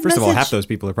 Zephaniah's First message... of all, half those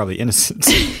people are probably innocent.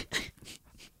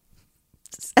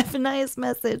 Zephaniah's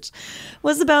message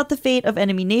was about the fate of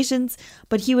enemy nations,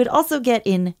 but he would also get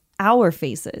in our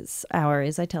faces. Our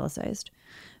is italicized.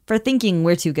 For thinking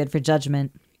we're too good for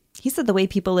judgment. He said the way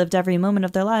people lived every moment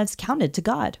of their lives counted to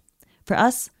God. For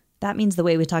us, that means the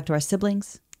way we talk to our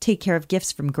siblings, take care of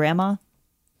gifts from grandma,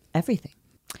 everything.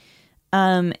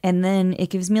 And then it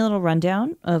gives me a little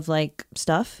rundown of like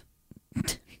stuff.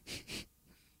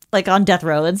 Like on death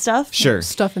row and stuff. Sure.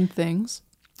 Stuff and things.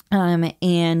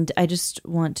 And I just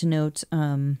want to note,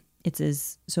 it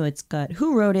says, so it's got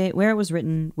who wrote it, where it was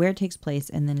written, where it takes place,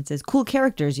 and then it says cool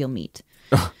characters you'll meet.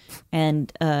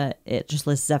 And it just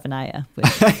lists Zephaniah, which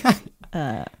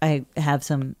I have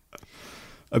some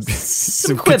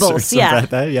quibbles. About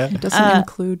that, yeah. It doesn't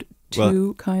include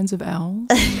two kinds of owls.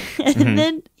 And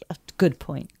then, good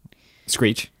point.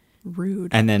 Screech.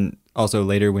 Rude. And then also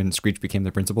later when Screech became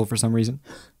the principal for some reason.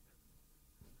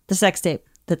 The sex tape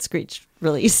that Screech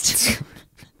released.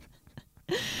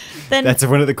 Then that's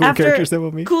one of the cool characters that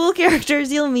we'll meet. Cool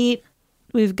characters you'll meet.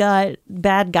 We've got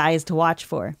bad guys to watch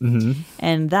for. Mm-hmm.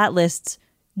 And that lists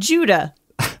Judah,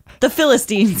 the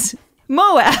Philistines,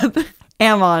 Moab,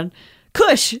 Ammon,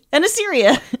 Cush, and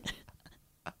Assyria.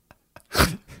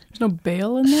 There's no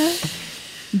Baal in there?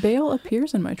 Baal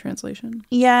appears in my translation.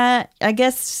 Yeah, I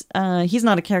guess he's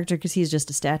not a character because he's just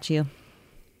a statue.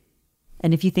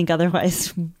 And if you think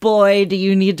otherwise, boy, do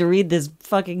you need to read this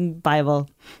fucking Bible.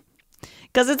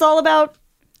 Because it's all about,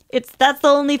 that's the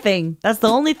only thing. That's the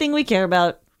only thing we care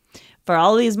about for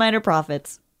all these minor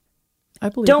prophets. I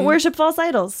believe Don't worship false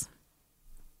idols.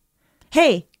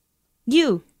 Hey,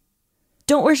 you,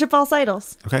 don't worship false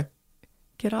idols. Okay.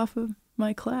 Get off of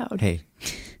my cloud. Hey,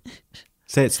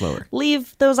 say it slower.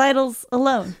 Leave those idols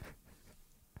alone.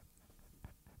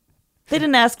 They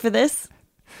didn't ask for this.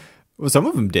 Well, some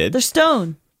of them did. They're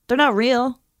stone. They're not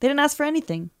real. They didn't ask for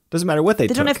anything. Doesn't matter what they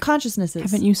took. They don't have consciousnesses.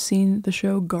 Haven't you seen the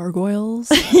show Gargoyles?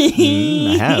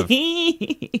 I have.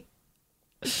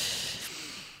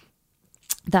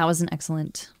 That was an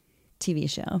excellent TV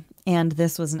show. And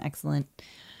this was an excellent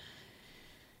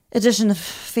edition of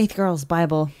Faith Girl's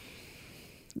Bible.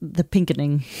 The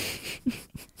Pinkening.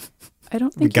 I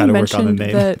don't think you mentioned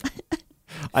that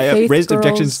I raised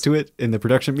objections to it in the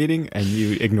production meeting, and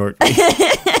you ignored me.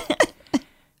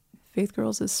 Faith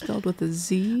Girls is spelled with a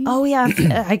Z. Oh, yeah.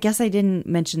 I guess I didn't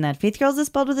mention that. Faith Girls is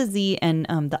spelled with a Z, and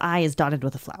the I is dotted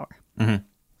with a flower. Mm-hmm.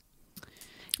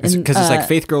 Because it's like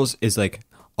Faith Girls is like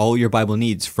all your Bible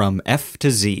needs from F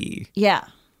to Z. Yeah.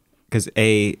 Because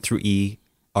A through E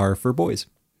are for boys.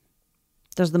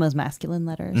 Those are the most masculine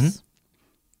letters. Mm-hmm.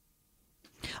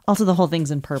 Also, the whole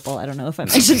thing's in purple. I don't know if I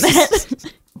mentioned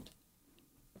that.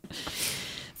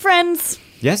 Friends.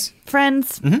 Yes.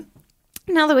 Friends. Mm-hmm.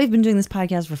 Now that we've been doing this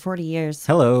podcast for 40 years.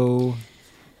 Hello.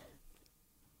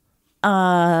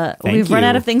 We've run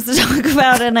out of things to talk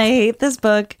about, and I hate this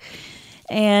book.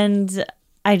 And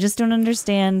I just don't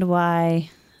understand why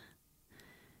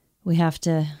we have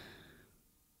to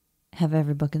have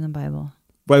every book in the Bible.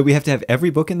 Why we have to have every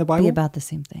book in the Bible? Be about the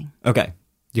same thing. Okay.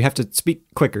 You have to speak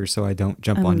quicker so I don't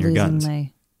jump on your guns.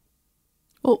 My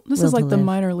Well, this is like the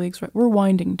minor leagues, right? We're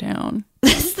winding down.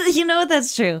 You know,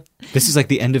 that's true. This is like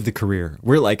the end of the career.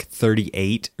 We're like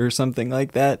 38 or something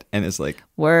like that. And it's like...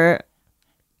 We're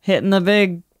hitting the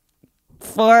big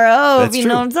 4-0, if you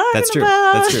know what I'm talking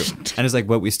about. That's true. And it's like,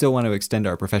 but we still want to extend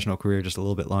our professional career just a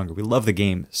little bit longer. We love the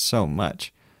game so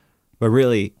much. But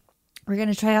really... We're going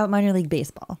to try out minor league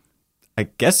baseball. I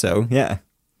guess so, yeah.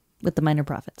 With the minor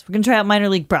prophets. We're going to try out minor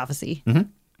league prophecy. Mm-hmm.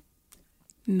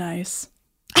 Nice.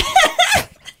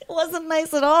 It wasn't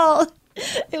nice at all.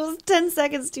 It was 10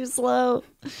 seconds too slow.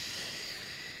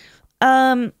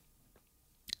 I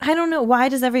don't know. Why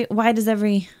does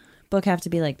every book have to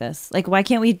be like this? Like, why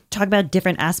can't we talk about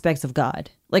different aspects of God?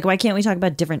 Like, why can't we talk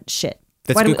about different shit?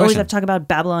 Why do we always have to talk about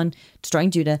Babylon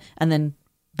destroying Judah and then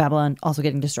Babylon also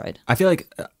getting destroyed? I feel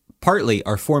like partly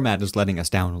our format is letting us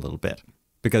down a little bit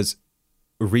because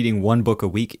reading one book a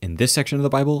week in this section of the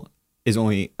Bible is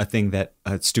only a thing that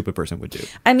a stupid person would do.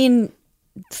 I mean,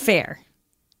 fair.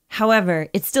 However,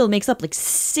 it still makes up like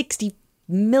 60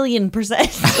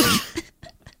 million%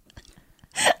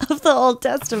 of the Old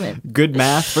Testament. Good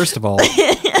math, first of all.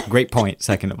 Great point,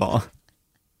 second of all.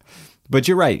 But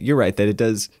you're right that it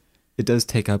does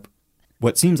take up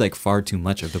what seems like far too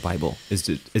much of the Bible is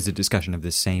a discussion of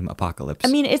this same apocalypse. I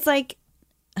mean, it's like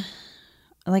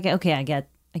okay, I get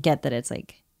that it's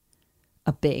like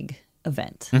a big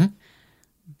event. Mm-hmm.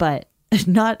 But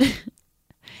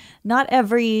not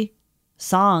every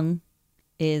song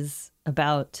is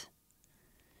about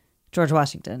George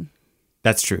Washington.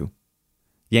 That's true.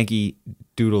 Yankee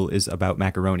Doodle is about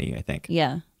macaroni, I think.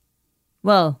 Yeah.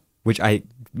 Well,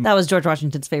 that was George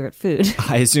Washington's favorite food.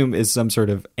 I assume is some sort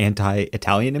of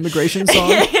anti-Italian immigration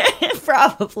song.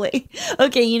 Probably.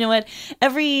 Okay, you know what?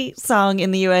 Every song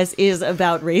in the U.S. is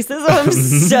about racism,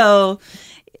 so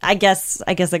I guess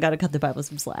I got to cut the Bible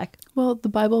some slack. Well, the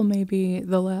Bible may be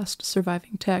the last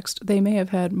surviving text. They may have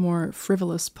had more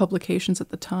frivolous publications at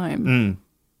the time. Mm.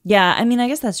 Yeah, I mean, I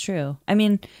guess that's true. I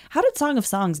mean, how did Song of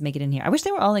Songs make it in here? I wish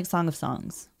they were all like Song of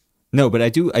Songs. No, but I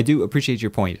do appreciate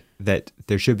your point that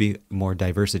there should be more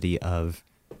diversity of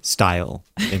style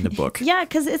in the book. Yeah,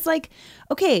 because it's like,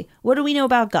 okay, what do we know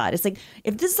about God? It's like,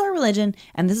 if this is our religion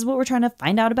and this is what we're trying to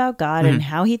find out about God and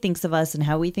how he thinks of us and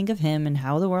how we think of him and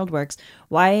how the world works,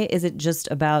 why is it just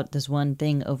about this one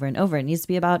thing over and over? It needs to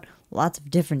be about lots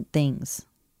of different things.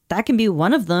 That can be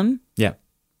one of them. Yeah.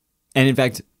 And in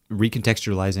fact,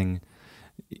 recontextualizing,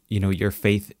 your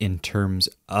faith in terms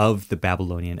of the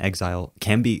Babylonian exile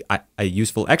can be a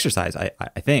useful exercise, I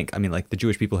think. I mean, like the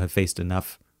Jewish people have faced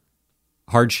enough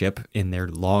hardship in their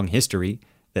long history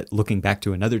that looking back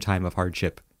to another time of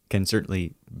hardship can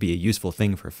certainly be a useful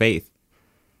thing for faith.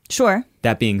 Sure.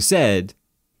 That being said,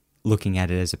 looking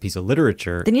at it as a piece of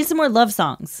literature... They need some more love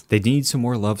songs. They need some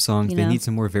more love songs. They need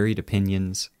some more varied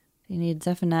opinions. They need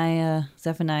Zephaniah,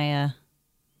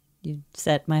 you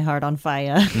set my heart on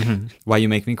fire. Mm-hmm. Why you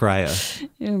make me cry.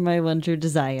 You're my one true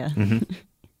desire. Mm-hmm.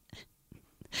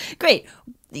 Great.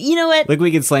 You know what? Like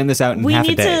we could slam this out in half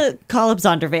a day. We need to call up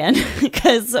Zondervan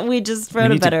because we just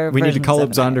wrote a better version. We need to call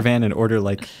up Zondervan and order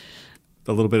like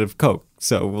a little bit of Coke.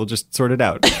 So we'll just sort it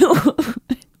out.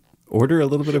 Order a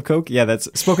little bit of Coke? Yeah, that's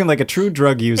spoken like a true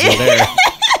drug user there.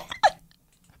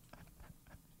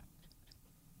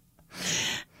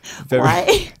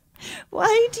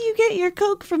 Why do you get your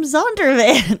Coke from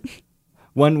Zondervan?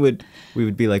 We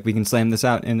would be like, we can slam this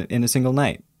out in a single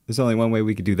night. There's only one way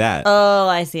we could do that. Oh,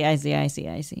 I see.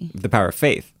 The power of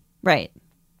faith. Right.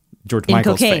 George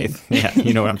Michael's faith. Yeah,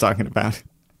 you know what I'm talking about.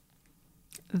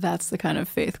 That's the kind of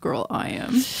faith girl I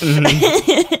am.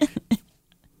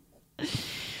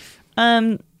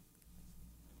 Mm-hmm.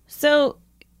 So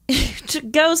to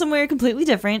go somewhere completely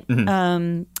different,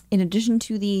 in addition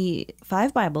to the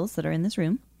 5 Bibles that are in this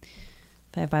room,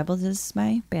 5 Bibles is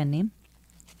my band name,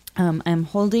 I'm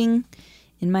holding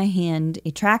in my hand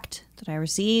a tract that I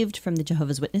received from the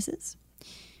Jehovah's Witnesses,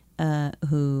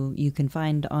 who you can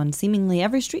find on seemingly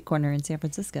every street corner in San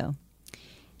Francisco.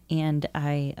 And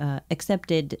I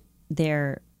accepted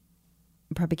their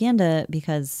propaganda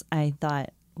because I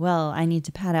thought, well, I need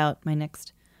to pad out my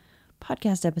next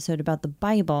podcast episode about the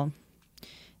Bible.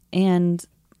 And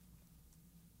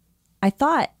I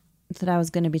thought that I was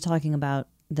going to be talking about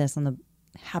this on the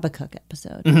Habakkuk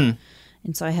episode. Mm-hmm.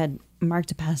 And so I had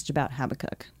marked a passage about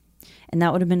Habakkuk. And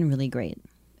that would have been really great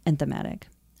and thematic.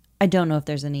 I don't know if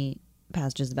there's any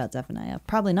passages about Zephaniah.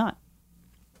 Probably not.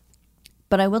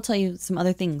 But I will tell you some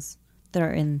other things that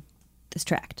are in this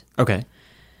tract. Okay.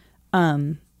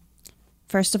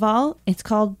 First of all, it's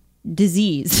called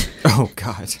Disease. Oh,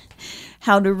 God.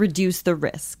 How to reduce the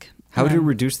risk. How to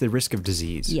reduce the risk of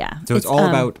disease. Yeah. So it's all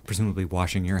about presumably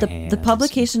washing your hands. The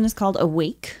publication is called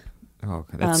Awake. Oh,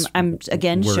 that's I'm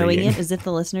again worrying. showing it as if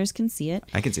the listeners can see it.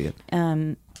 I can see it.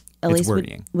 Elise,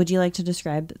 worrying. would you like to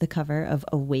describe the cover of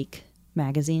Awake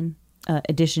magazine,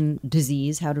 edition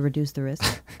Disease, How to Reduce the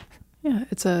Risk? Yeah,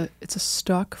 it's a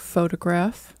stock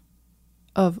photograph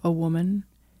of a woman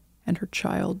and her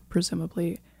child,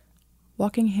 presumably,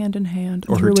 walking hand in hand.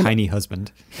 Or her tiny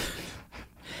husband.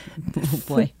 Oh,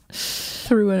 boy.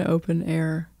 Through an open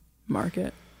air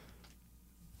market.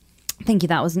 Thank you.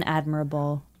 That was an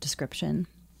admirable description.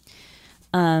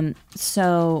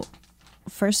 So,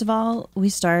 first of all, we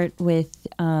start with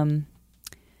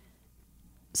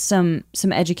some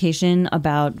education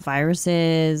about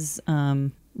viruses,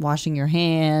 washing your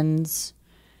hands.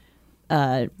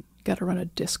 Got to run a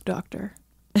disc doctor.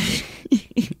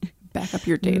 Back up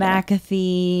your data.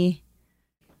 McAfee.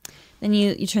 Then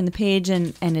you turn the page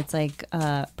and it's like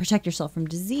protect yourself from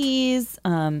disease.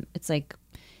 It's like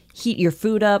heat your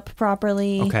food up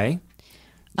properly. Okay.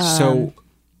 So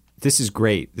this is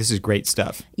great. This is great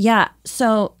stuff. Yeah.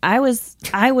 So I was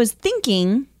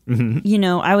thinking,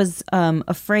 I was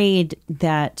afraid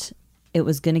that it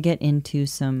was going to get into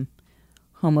some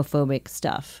homophobic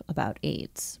stuff about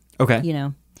AIDS.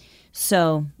 Okay.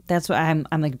 So that's what I'm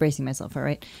like bracing myself for,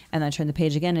 right? And then I turn the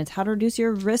page again. It's how to reduce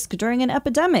your risk during an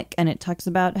epidemic, and it talks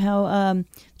about how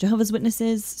Jehovah's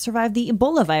Witnesses survived the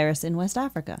Ebola virus in West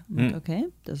Africa. I'm like, okay,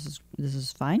 this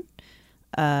is fine.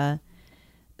 Then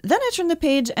I turn the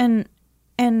page, and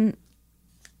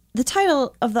the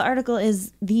title of the article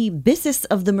is "The Byssus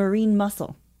of the Marine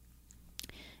Muscle,"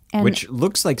 and which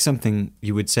looks like something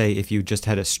you would say if you just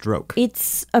had a stroke.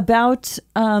 It's about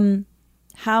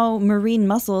how marine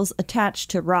mussels attach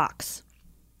to rocks.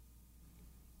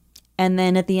 And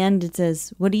then at the end it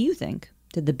says, what do you think?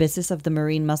 Did the byssus of the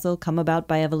marine mussel come about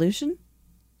by evolution?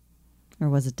 Or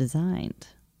was it designed?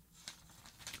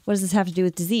 What does this have to do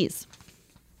with disease?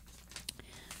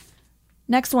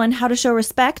 Next one, how to show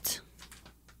respect.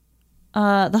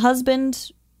 The husband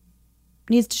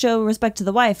needs to show respect to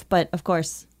the wife, but of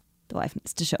course, the wife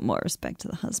needs to show more respect to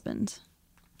the husband.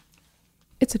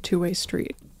 It's a two-way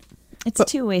street. It's a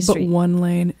two-way street. But one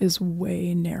lane is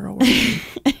way narrower.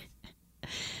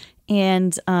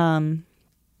 And,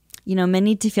 men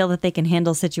need to feel that they can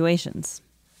handle situations,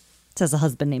 says a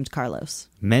husband named Carlos.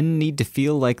 Men need to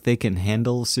feel like they can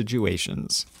handle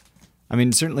situations. I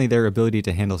mean, certainly their ability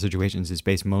to handle situations is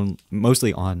based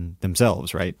mostly on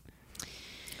themselves, right?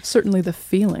 Certainly the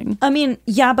feeling. I mean,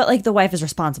 yeah, but like the wife is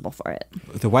responsible for it.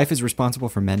 The wife is responsible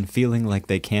for men feeling like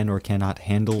they can or cannot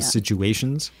handle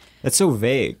situations? That's so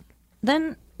vague.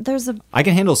 Then there's I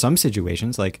can handle some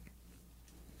situations, like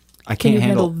I Can can't you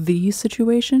handle handle the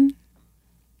situation?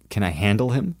 Can I handle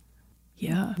him?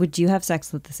 Yeah. Would you have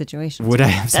sex with the situation? Would I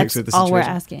have sex with the situation? That's all we're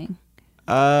asking.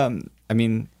 I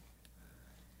mean,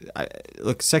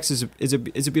 look, sex is a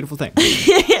beautiful thing.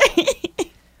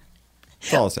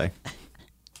 That's all I'll say.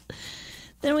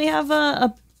 Then we have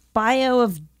a bio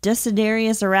of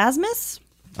Desiderius Erasmus.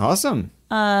 Awesome.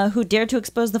 Who dared to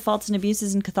expose the faults and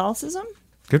abuses in Catholicism.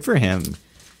 Good for him.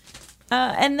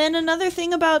 And then another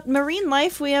thing about marine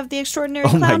life, we have the extraordinary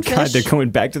clownfish. Oh my God, they're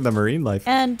going back to the marine life.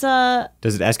 And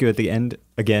does it ask you at the end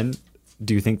again,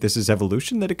 do you think this is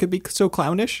evolution that it could be so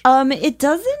clownish? It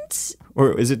doesn't.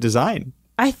 Or is it design?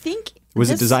 I think Was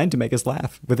it designed to make us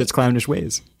laugh with its clownish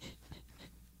ways?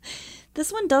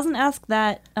 This one doesn't ask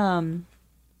that Does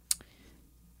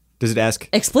it ask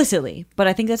explicitly, but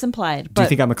I think that's implied. Do you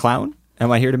think I'm a clown?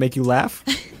 Am I here to make you laugh?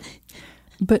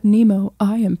 But Nemo,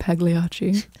 I am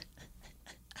Pagliacci.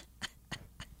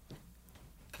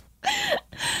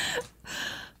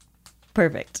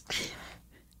 Perfect.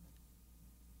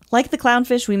 Like the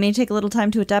clownfish, we may take a little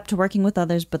time to adapt to working with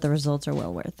others, but the results are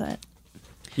well worth it.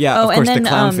 Yeah, of course, the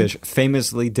clownfish,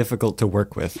 famously difficult to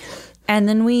work with. And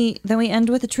then we end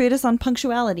with a treatise on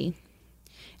punctuality.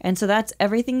 And so that's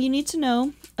everything you need to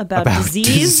know about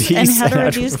disease and how to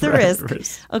reduce the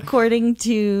risk, according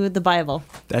to the Bible.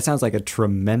 That sounds like a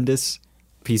tremendous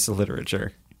piece of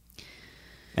literature.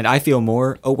 And I feel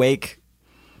more awake,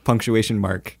 punctuation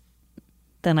mark,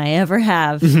 than I ever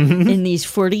have in these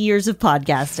 40 years of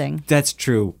podcasting. That's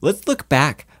true. Let's look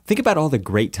back. Think about all the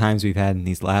great times we've had in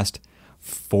these last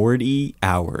 40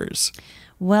 hours.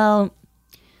 Well,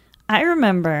 I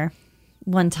remember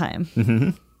one time. Mm-hmm.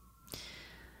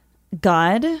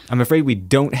 God. I'm afraid we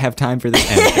don't have time for this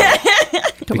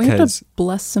anecdote. Don't we have to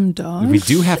bless some dogs? We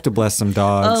do have to bless some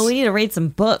dogs. Oh, we need to read some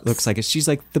books. Looks like it. She's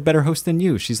like the better host than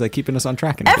you. She's like keeping us on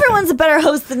track. Everyone's a better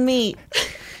host than me.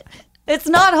 It's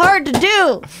not hard to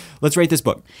do. Let's rate this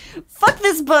book. Fuck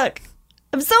this book.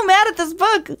 I'm so mad at this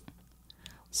book.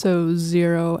 So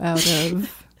 0 out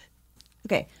of...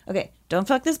 Okay. Don't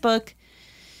fuck this book.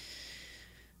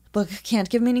 Book can't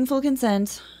give meaningful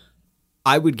consent.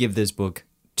 I would give this book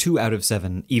 2 out of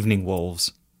 7 evening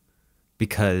wolves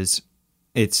because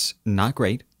it's not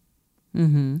great.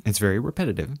 Mm-hmm. It's very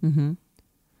repetitive. Mm-hmm.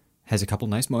 Has a couple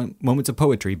nice moments of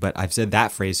poetry, but I've said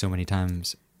that phrase so many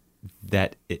times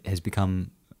that it has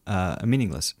become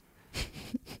meaningless.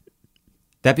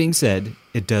 That being said,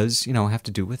 it does, have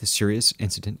to do with a serious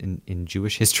incident in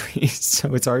Jewish history,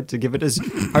 so it's hard to give it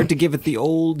the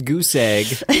old goose egg.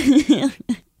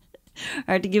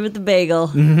 Hard to give it the bagel.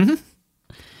 Mm-hmm.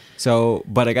 So,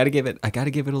 but I got to give it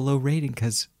a low rating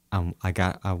because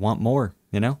I want more.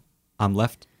 I'm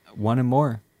left wanting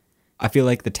more. I feel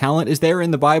like the talent is there in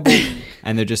the Bible,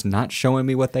 and they're just not showing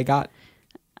me what they got.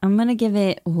 I'm gonna give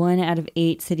it 1 out of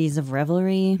 8 cities of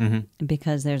revelry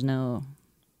because there's no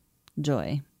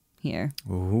joy here.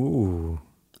 Ooh.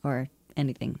 Or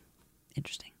anything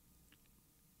interesting.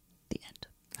 The end.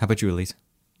 How about you, Elise?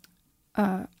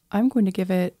 I'm going to give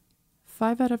it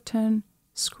 5 out of 10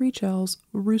 screech owls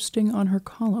roosting on her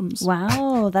columns.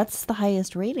 Wow, that's the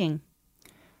highest rating.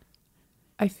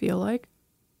 I feel like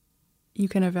you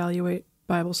can evaluate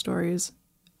Bible stories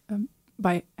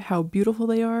by how beautiful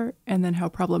they are and then how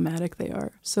problematic they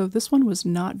are. So this one was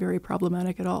not very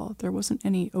problematic at all. There wasn't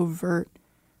any overt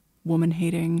woman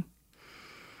hating,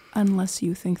 unless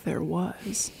you think there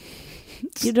was.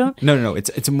 You don't? No.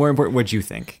 It's more important what you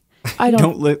think. I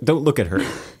don't. Don't look at her.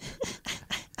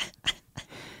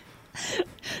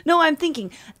 No, I'm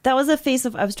thinking that was a face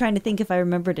of. I was trying to think if I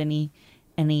remembered any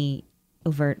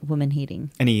overt woman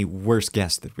hating. Any worse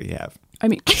guess that we have? I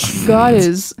mean, God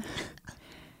is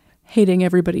hating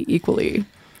everybody equally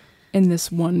in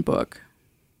this one book.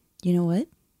 You know what?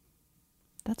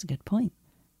 That's a good point.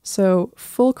 So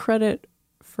full credit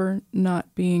for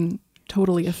not being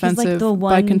totally offensive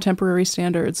by contemporary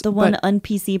standards. The one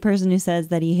un-PC person who says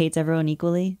that he hates everyone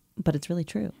equally, but it's really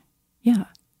true. Yeah.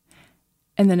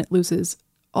 And then it loses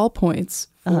all points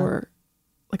for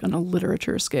like on a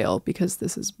literature scale because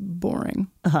this is boring.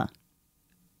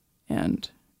 And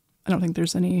I don't think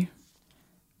there's any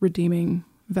redeeming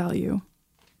value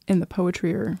in the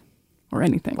poetry or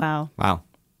anything. Wow.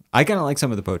 I kind of like some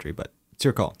of the poetry, but it's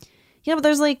your call. Yeah, but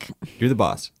there's You're the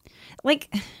boss.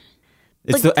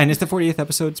 It's the 40th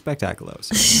episode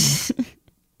Spectaculos.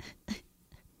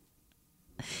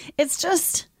 It's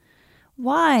just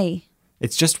why?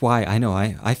 It's just why. I know.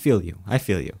 I feel you.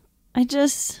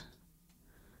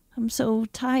 I'm so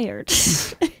tired.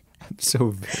 I'm so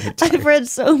very tired. I've read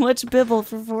so much Bible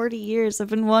for 40 years. I've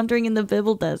been wandering in the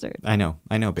Bible desert. I know,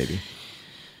 baby.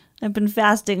 I've been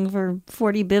fasting for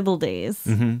 40 Bible days.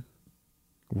 Mm-hmm.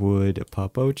 Would a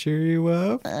puppo cheer you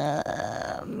up?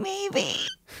 Maybe.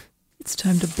 It's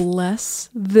time to bless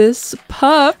this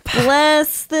pup.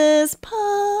 Bless this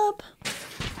pup.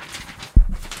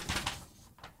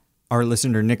 Our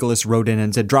listener Nicholas wrote in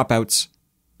and said, Dropouts.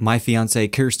 My fiancée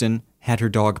Kirsten had her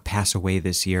dog pass away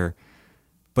this year,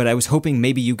 but I was hoping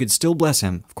maybe you could still bless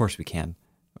him. Of course we can.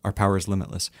 Our power is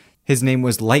limitless. His name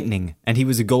was Lightning, and he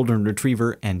was a golden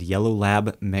retriever and yellow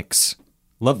lab mix.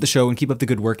 Love the show and keep up the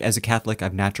good work. As a Catholic,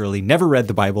 I've naturally never read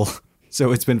the Bible,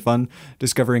 so it's been fun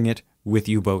discovering it with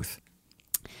you both.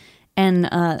 And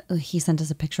he sent us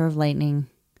a picture of Lightning,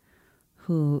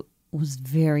 who was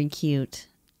very cute.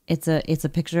 It's a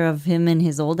picture of him in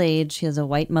his old age. He has a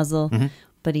white muzzle,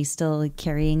 but he's still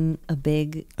carrying a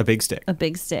big stick.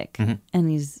 And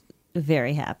he's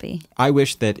very happy. I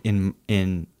wish that in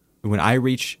when I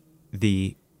reach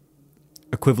the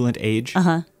equivalent age,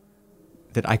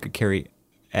 that I could carry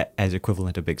as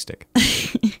equivalent a big stick.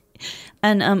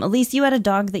 And Elise, you had a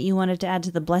dog that you wanted to add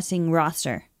to the blessing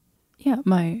roster. Yeah,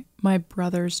 my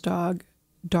brother's dog,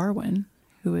 Darwin,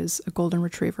 who is a golden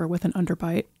retriever with an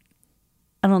underbite.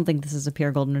 I don't think this is a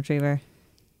pure golden retriever.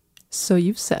 So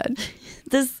you've said.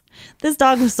 This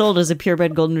dog was sold as a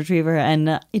purebred golden retriever,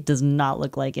 and it does not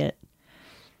look like it.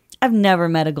 I've never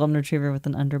met a golden retriever with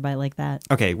an underbite like that.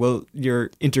 Okay, well, your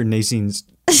internecine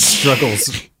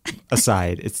struggles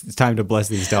aside, it's time to bless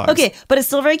these dogs. Okay, but it's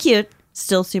still very cute.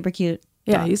 Still super cute.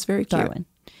 Yeah, dog. he's very cute. Darwin.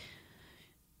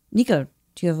 Niko,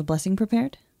 do you have a blessing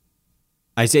prepared?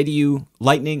 I say to you,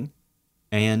 Lightning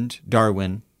and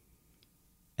Darwin,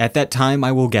 at that time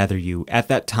I will gather you. At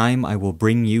that time I will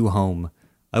bring you home.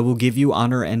 I will give you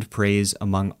honor and praise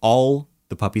among all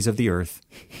the puppies of the earth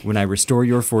when I restore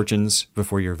your fortunes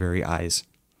before your very eyes.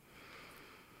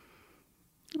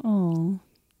 Oh,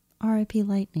 R.I.P.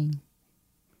 Lightning.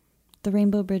 The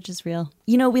Rainbow Bridge is real.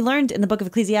 You know, we learned in the book of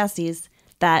Ecclesiastes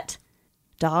that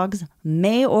dogs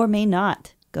may or may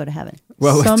not go to heaven.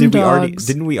 Well, didn't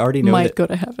we already know might go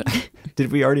to heaven?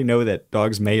 Did we already know that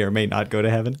dogs may or may not go to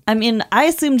heaven? I mean, I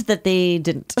assumed that they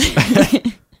didn't.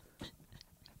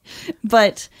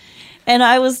 And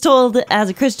I was told as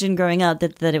a Christian growing up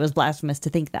that it was blasphemous to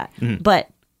think that. Mm-hmm. But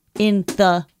in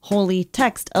the holy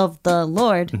text of the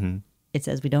Lord, it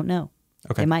says we don't know.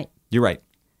 Okay. They might. You're right.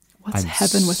 What's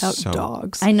heaven without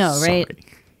dogs? I know, right? Sorry.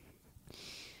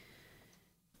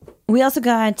 We also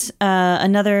got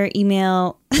another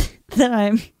email that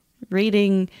I'm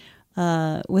reading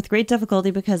with great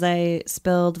difficulty because I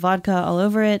spilled vodka all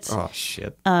over it. Oh,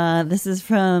 shit. This is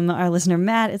from our listener,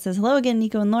 Matt. It says, "Hello again,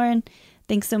 Niko and Lauren.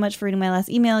 Thanks so much for reading my last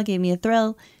email. It gave me a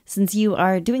thrill. Since you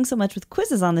are doing so much with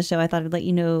quizzes on the show, I thought I'd let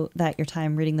you know that your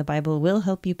time reading the Bible will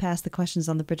help you pass the questions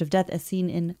on the Bridge of Death as seen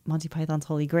in Monty Python's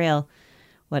Holy Grail.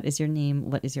 What is your name?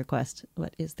 What is your quest?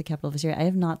 What is the capital of Assyria?" I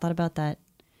have not thought about that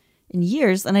in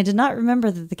years, and I did not remember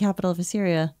that the capital of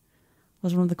Assyria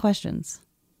was one of the questions.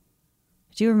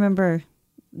 I do remember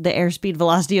the airspeed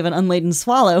velocity of an unladen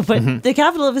swallow, but the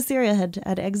capital of Assyria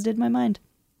had exited my mind.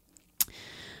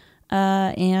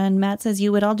 And Matt says,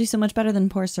 "You would all do so much better than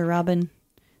poor Sir Robin,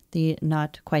 the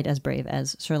not quite as brave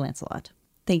as Sir Lancelot."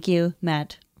 Thank you,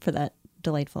 Matt, for that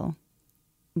delightful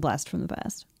blast from the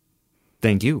past.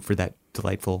 Thank you for that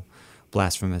delightful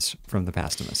blasphemous from the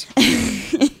pastimus.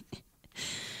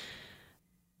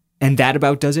 And that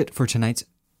about does it for tonight's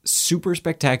super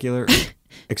spectacular,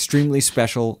 extremely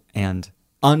special, and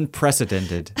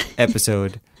unprecedented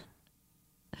episode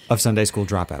of Sunday School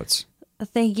Dropouts.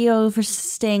 Thank you for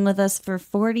staying with us for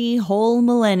 40 whole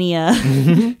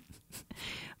millennia.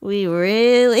 We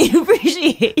really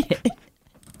appreciate it.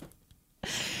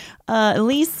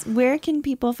 Elise, where can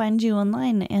people find you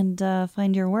online and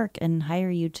find your work and hire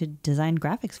you to design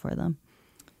graphics for them?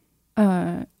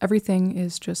 Everything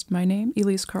is just my name,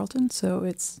 Elise Carlton. So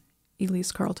it's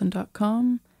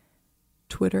elisecarlton.com,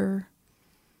 Twitter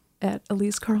at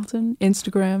Elise Carlton,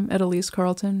 Instagram at Elise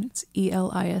Carlton. It's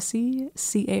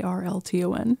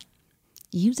ELISECARLTON.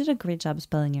 You did a great job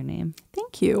spelling your name.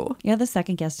 Thank you. You're the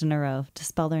second guest in a row to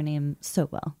spell their name so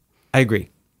well. I agree.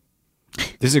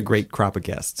 This is a great crop of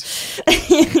guests.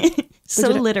 So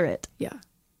literate. Yeah.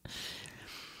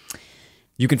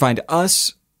 You can find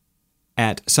us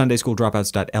at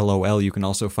SundaySchoolDropouts.lol. You can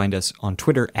also find us on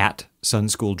Twitter at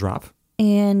SunSchoolDrop.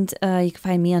 And you can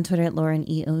find me on Twitter at Lauren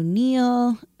E.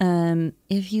 O'Neill.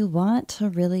 If you want to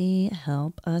really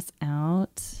help us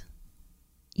out,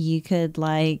 you could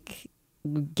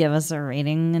give us a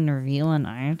rating and review on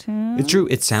iTunes. It's true.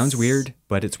 It sounds weird,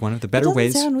 but it's one of the better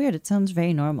ways. It doesn't sound weird. It sounds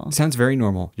very normal. It sounds very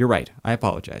normal. You're right. I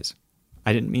apologize.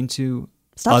 I didn't mean to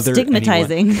Stop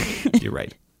stigmatizing. You're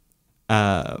right.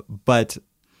 But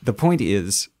the point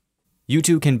is, you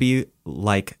too can be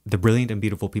like the brilliant and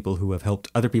beautiful people who have helped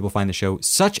other people find the show,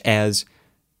 such as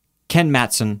Ken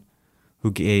Matson,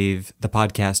 who gave the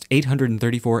podcast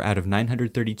 834 out of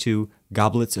 932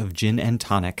 goblets of gin and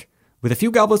tonic, with a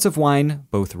few goblets of wine,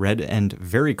 both red and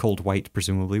very cold white,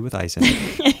 presumably with ice in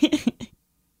it.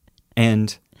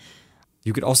 And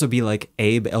you could also be like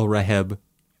Abe El Raheb,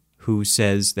 who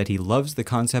says that he loves the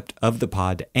concept of the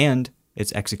pod and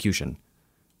its execution.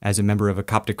 As a member of a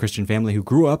Coptic Christian family who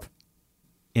grew up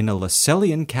in a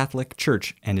Lasallian Catholic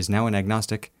church and is now an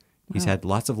agnostic, he's had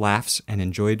lots of laughs and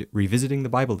enjoyed revisiting the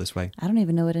Bible this way. I don't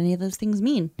even know what any of those things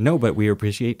mean. No, but we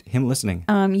appreciate him listening.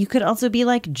 You could also be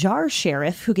like Jar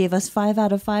Sheriff, who gave us 5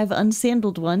 out of 5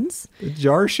 unsandaled ones.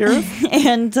 Jar Sheriff?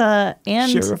 and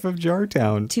Sheriff of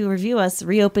Jartown. To review us,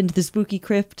 reopened the spooky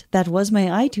crypt that was my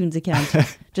iTunes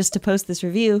account just to post this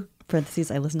review.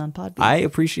 Parentheses, I listen on Podbean. I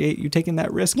appreciate you taking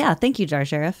that risk. Yeah, thank you, Jar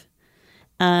Sheriff.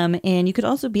 And you could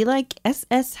also be like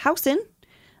S.S. Housen,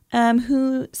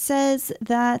 who says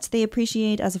that they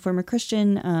appreciate, as a former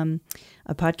Christian,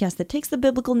 a podcast that takes the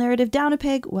biblical narrative down a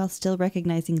peg while still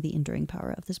recognizing the enduring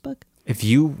power of this book. If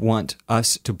you want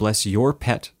us to bless your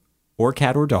pet or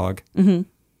cat or dog,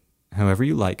 however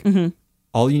you like,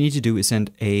 all you need to do is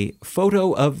send a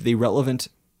photo of the relevant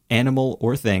animal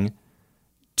or thing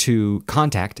to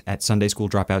contact at Sunday School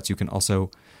Dropouts. You can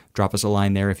also drop us a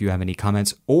line there if you have any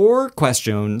comments or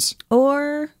questions.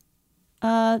 Or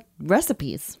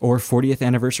recipes. Or 40th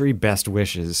anniversary best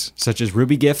wishes, such as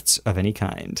Ruby gifts of any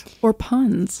kind. Or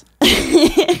puns.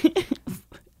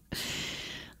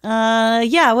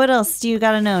 Yeah, what else do you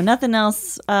got to know? Nothing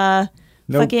else. Nope.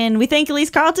 We thank Elise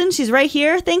Carlton. She's right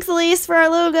here. Thanks, Elise, for our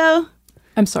logo.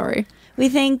 I'm sorry. We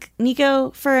thank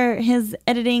Niko for his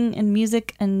editing and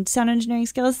music and sound engineering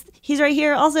skills. He's right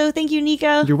here. Also, thank you,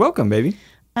 Niko. You're welcome, baby.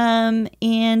 And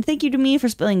thank you to me for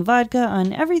spilling vodka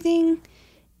on everything.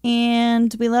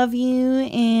 And we love you,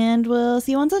 and we'll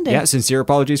see you on Sunday. Yeah, sincere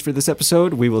apologies for this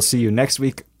episode. We will see you next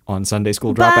week on Sunday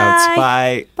School Dropouts.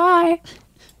 Bye. Bye.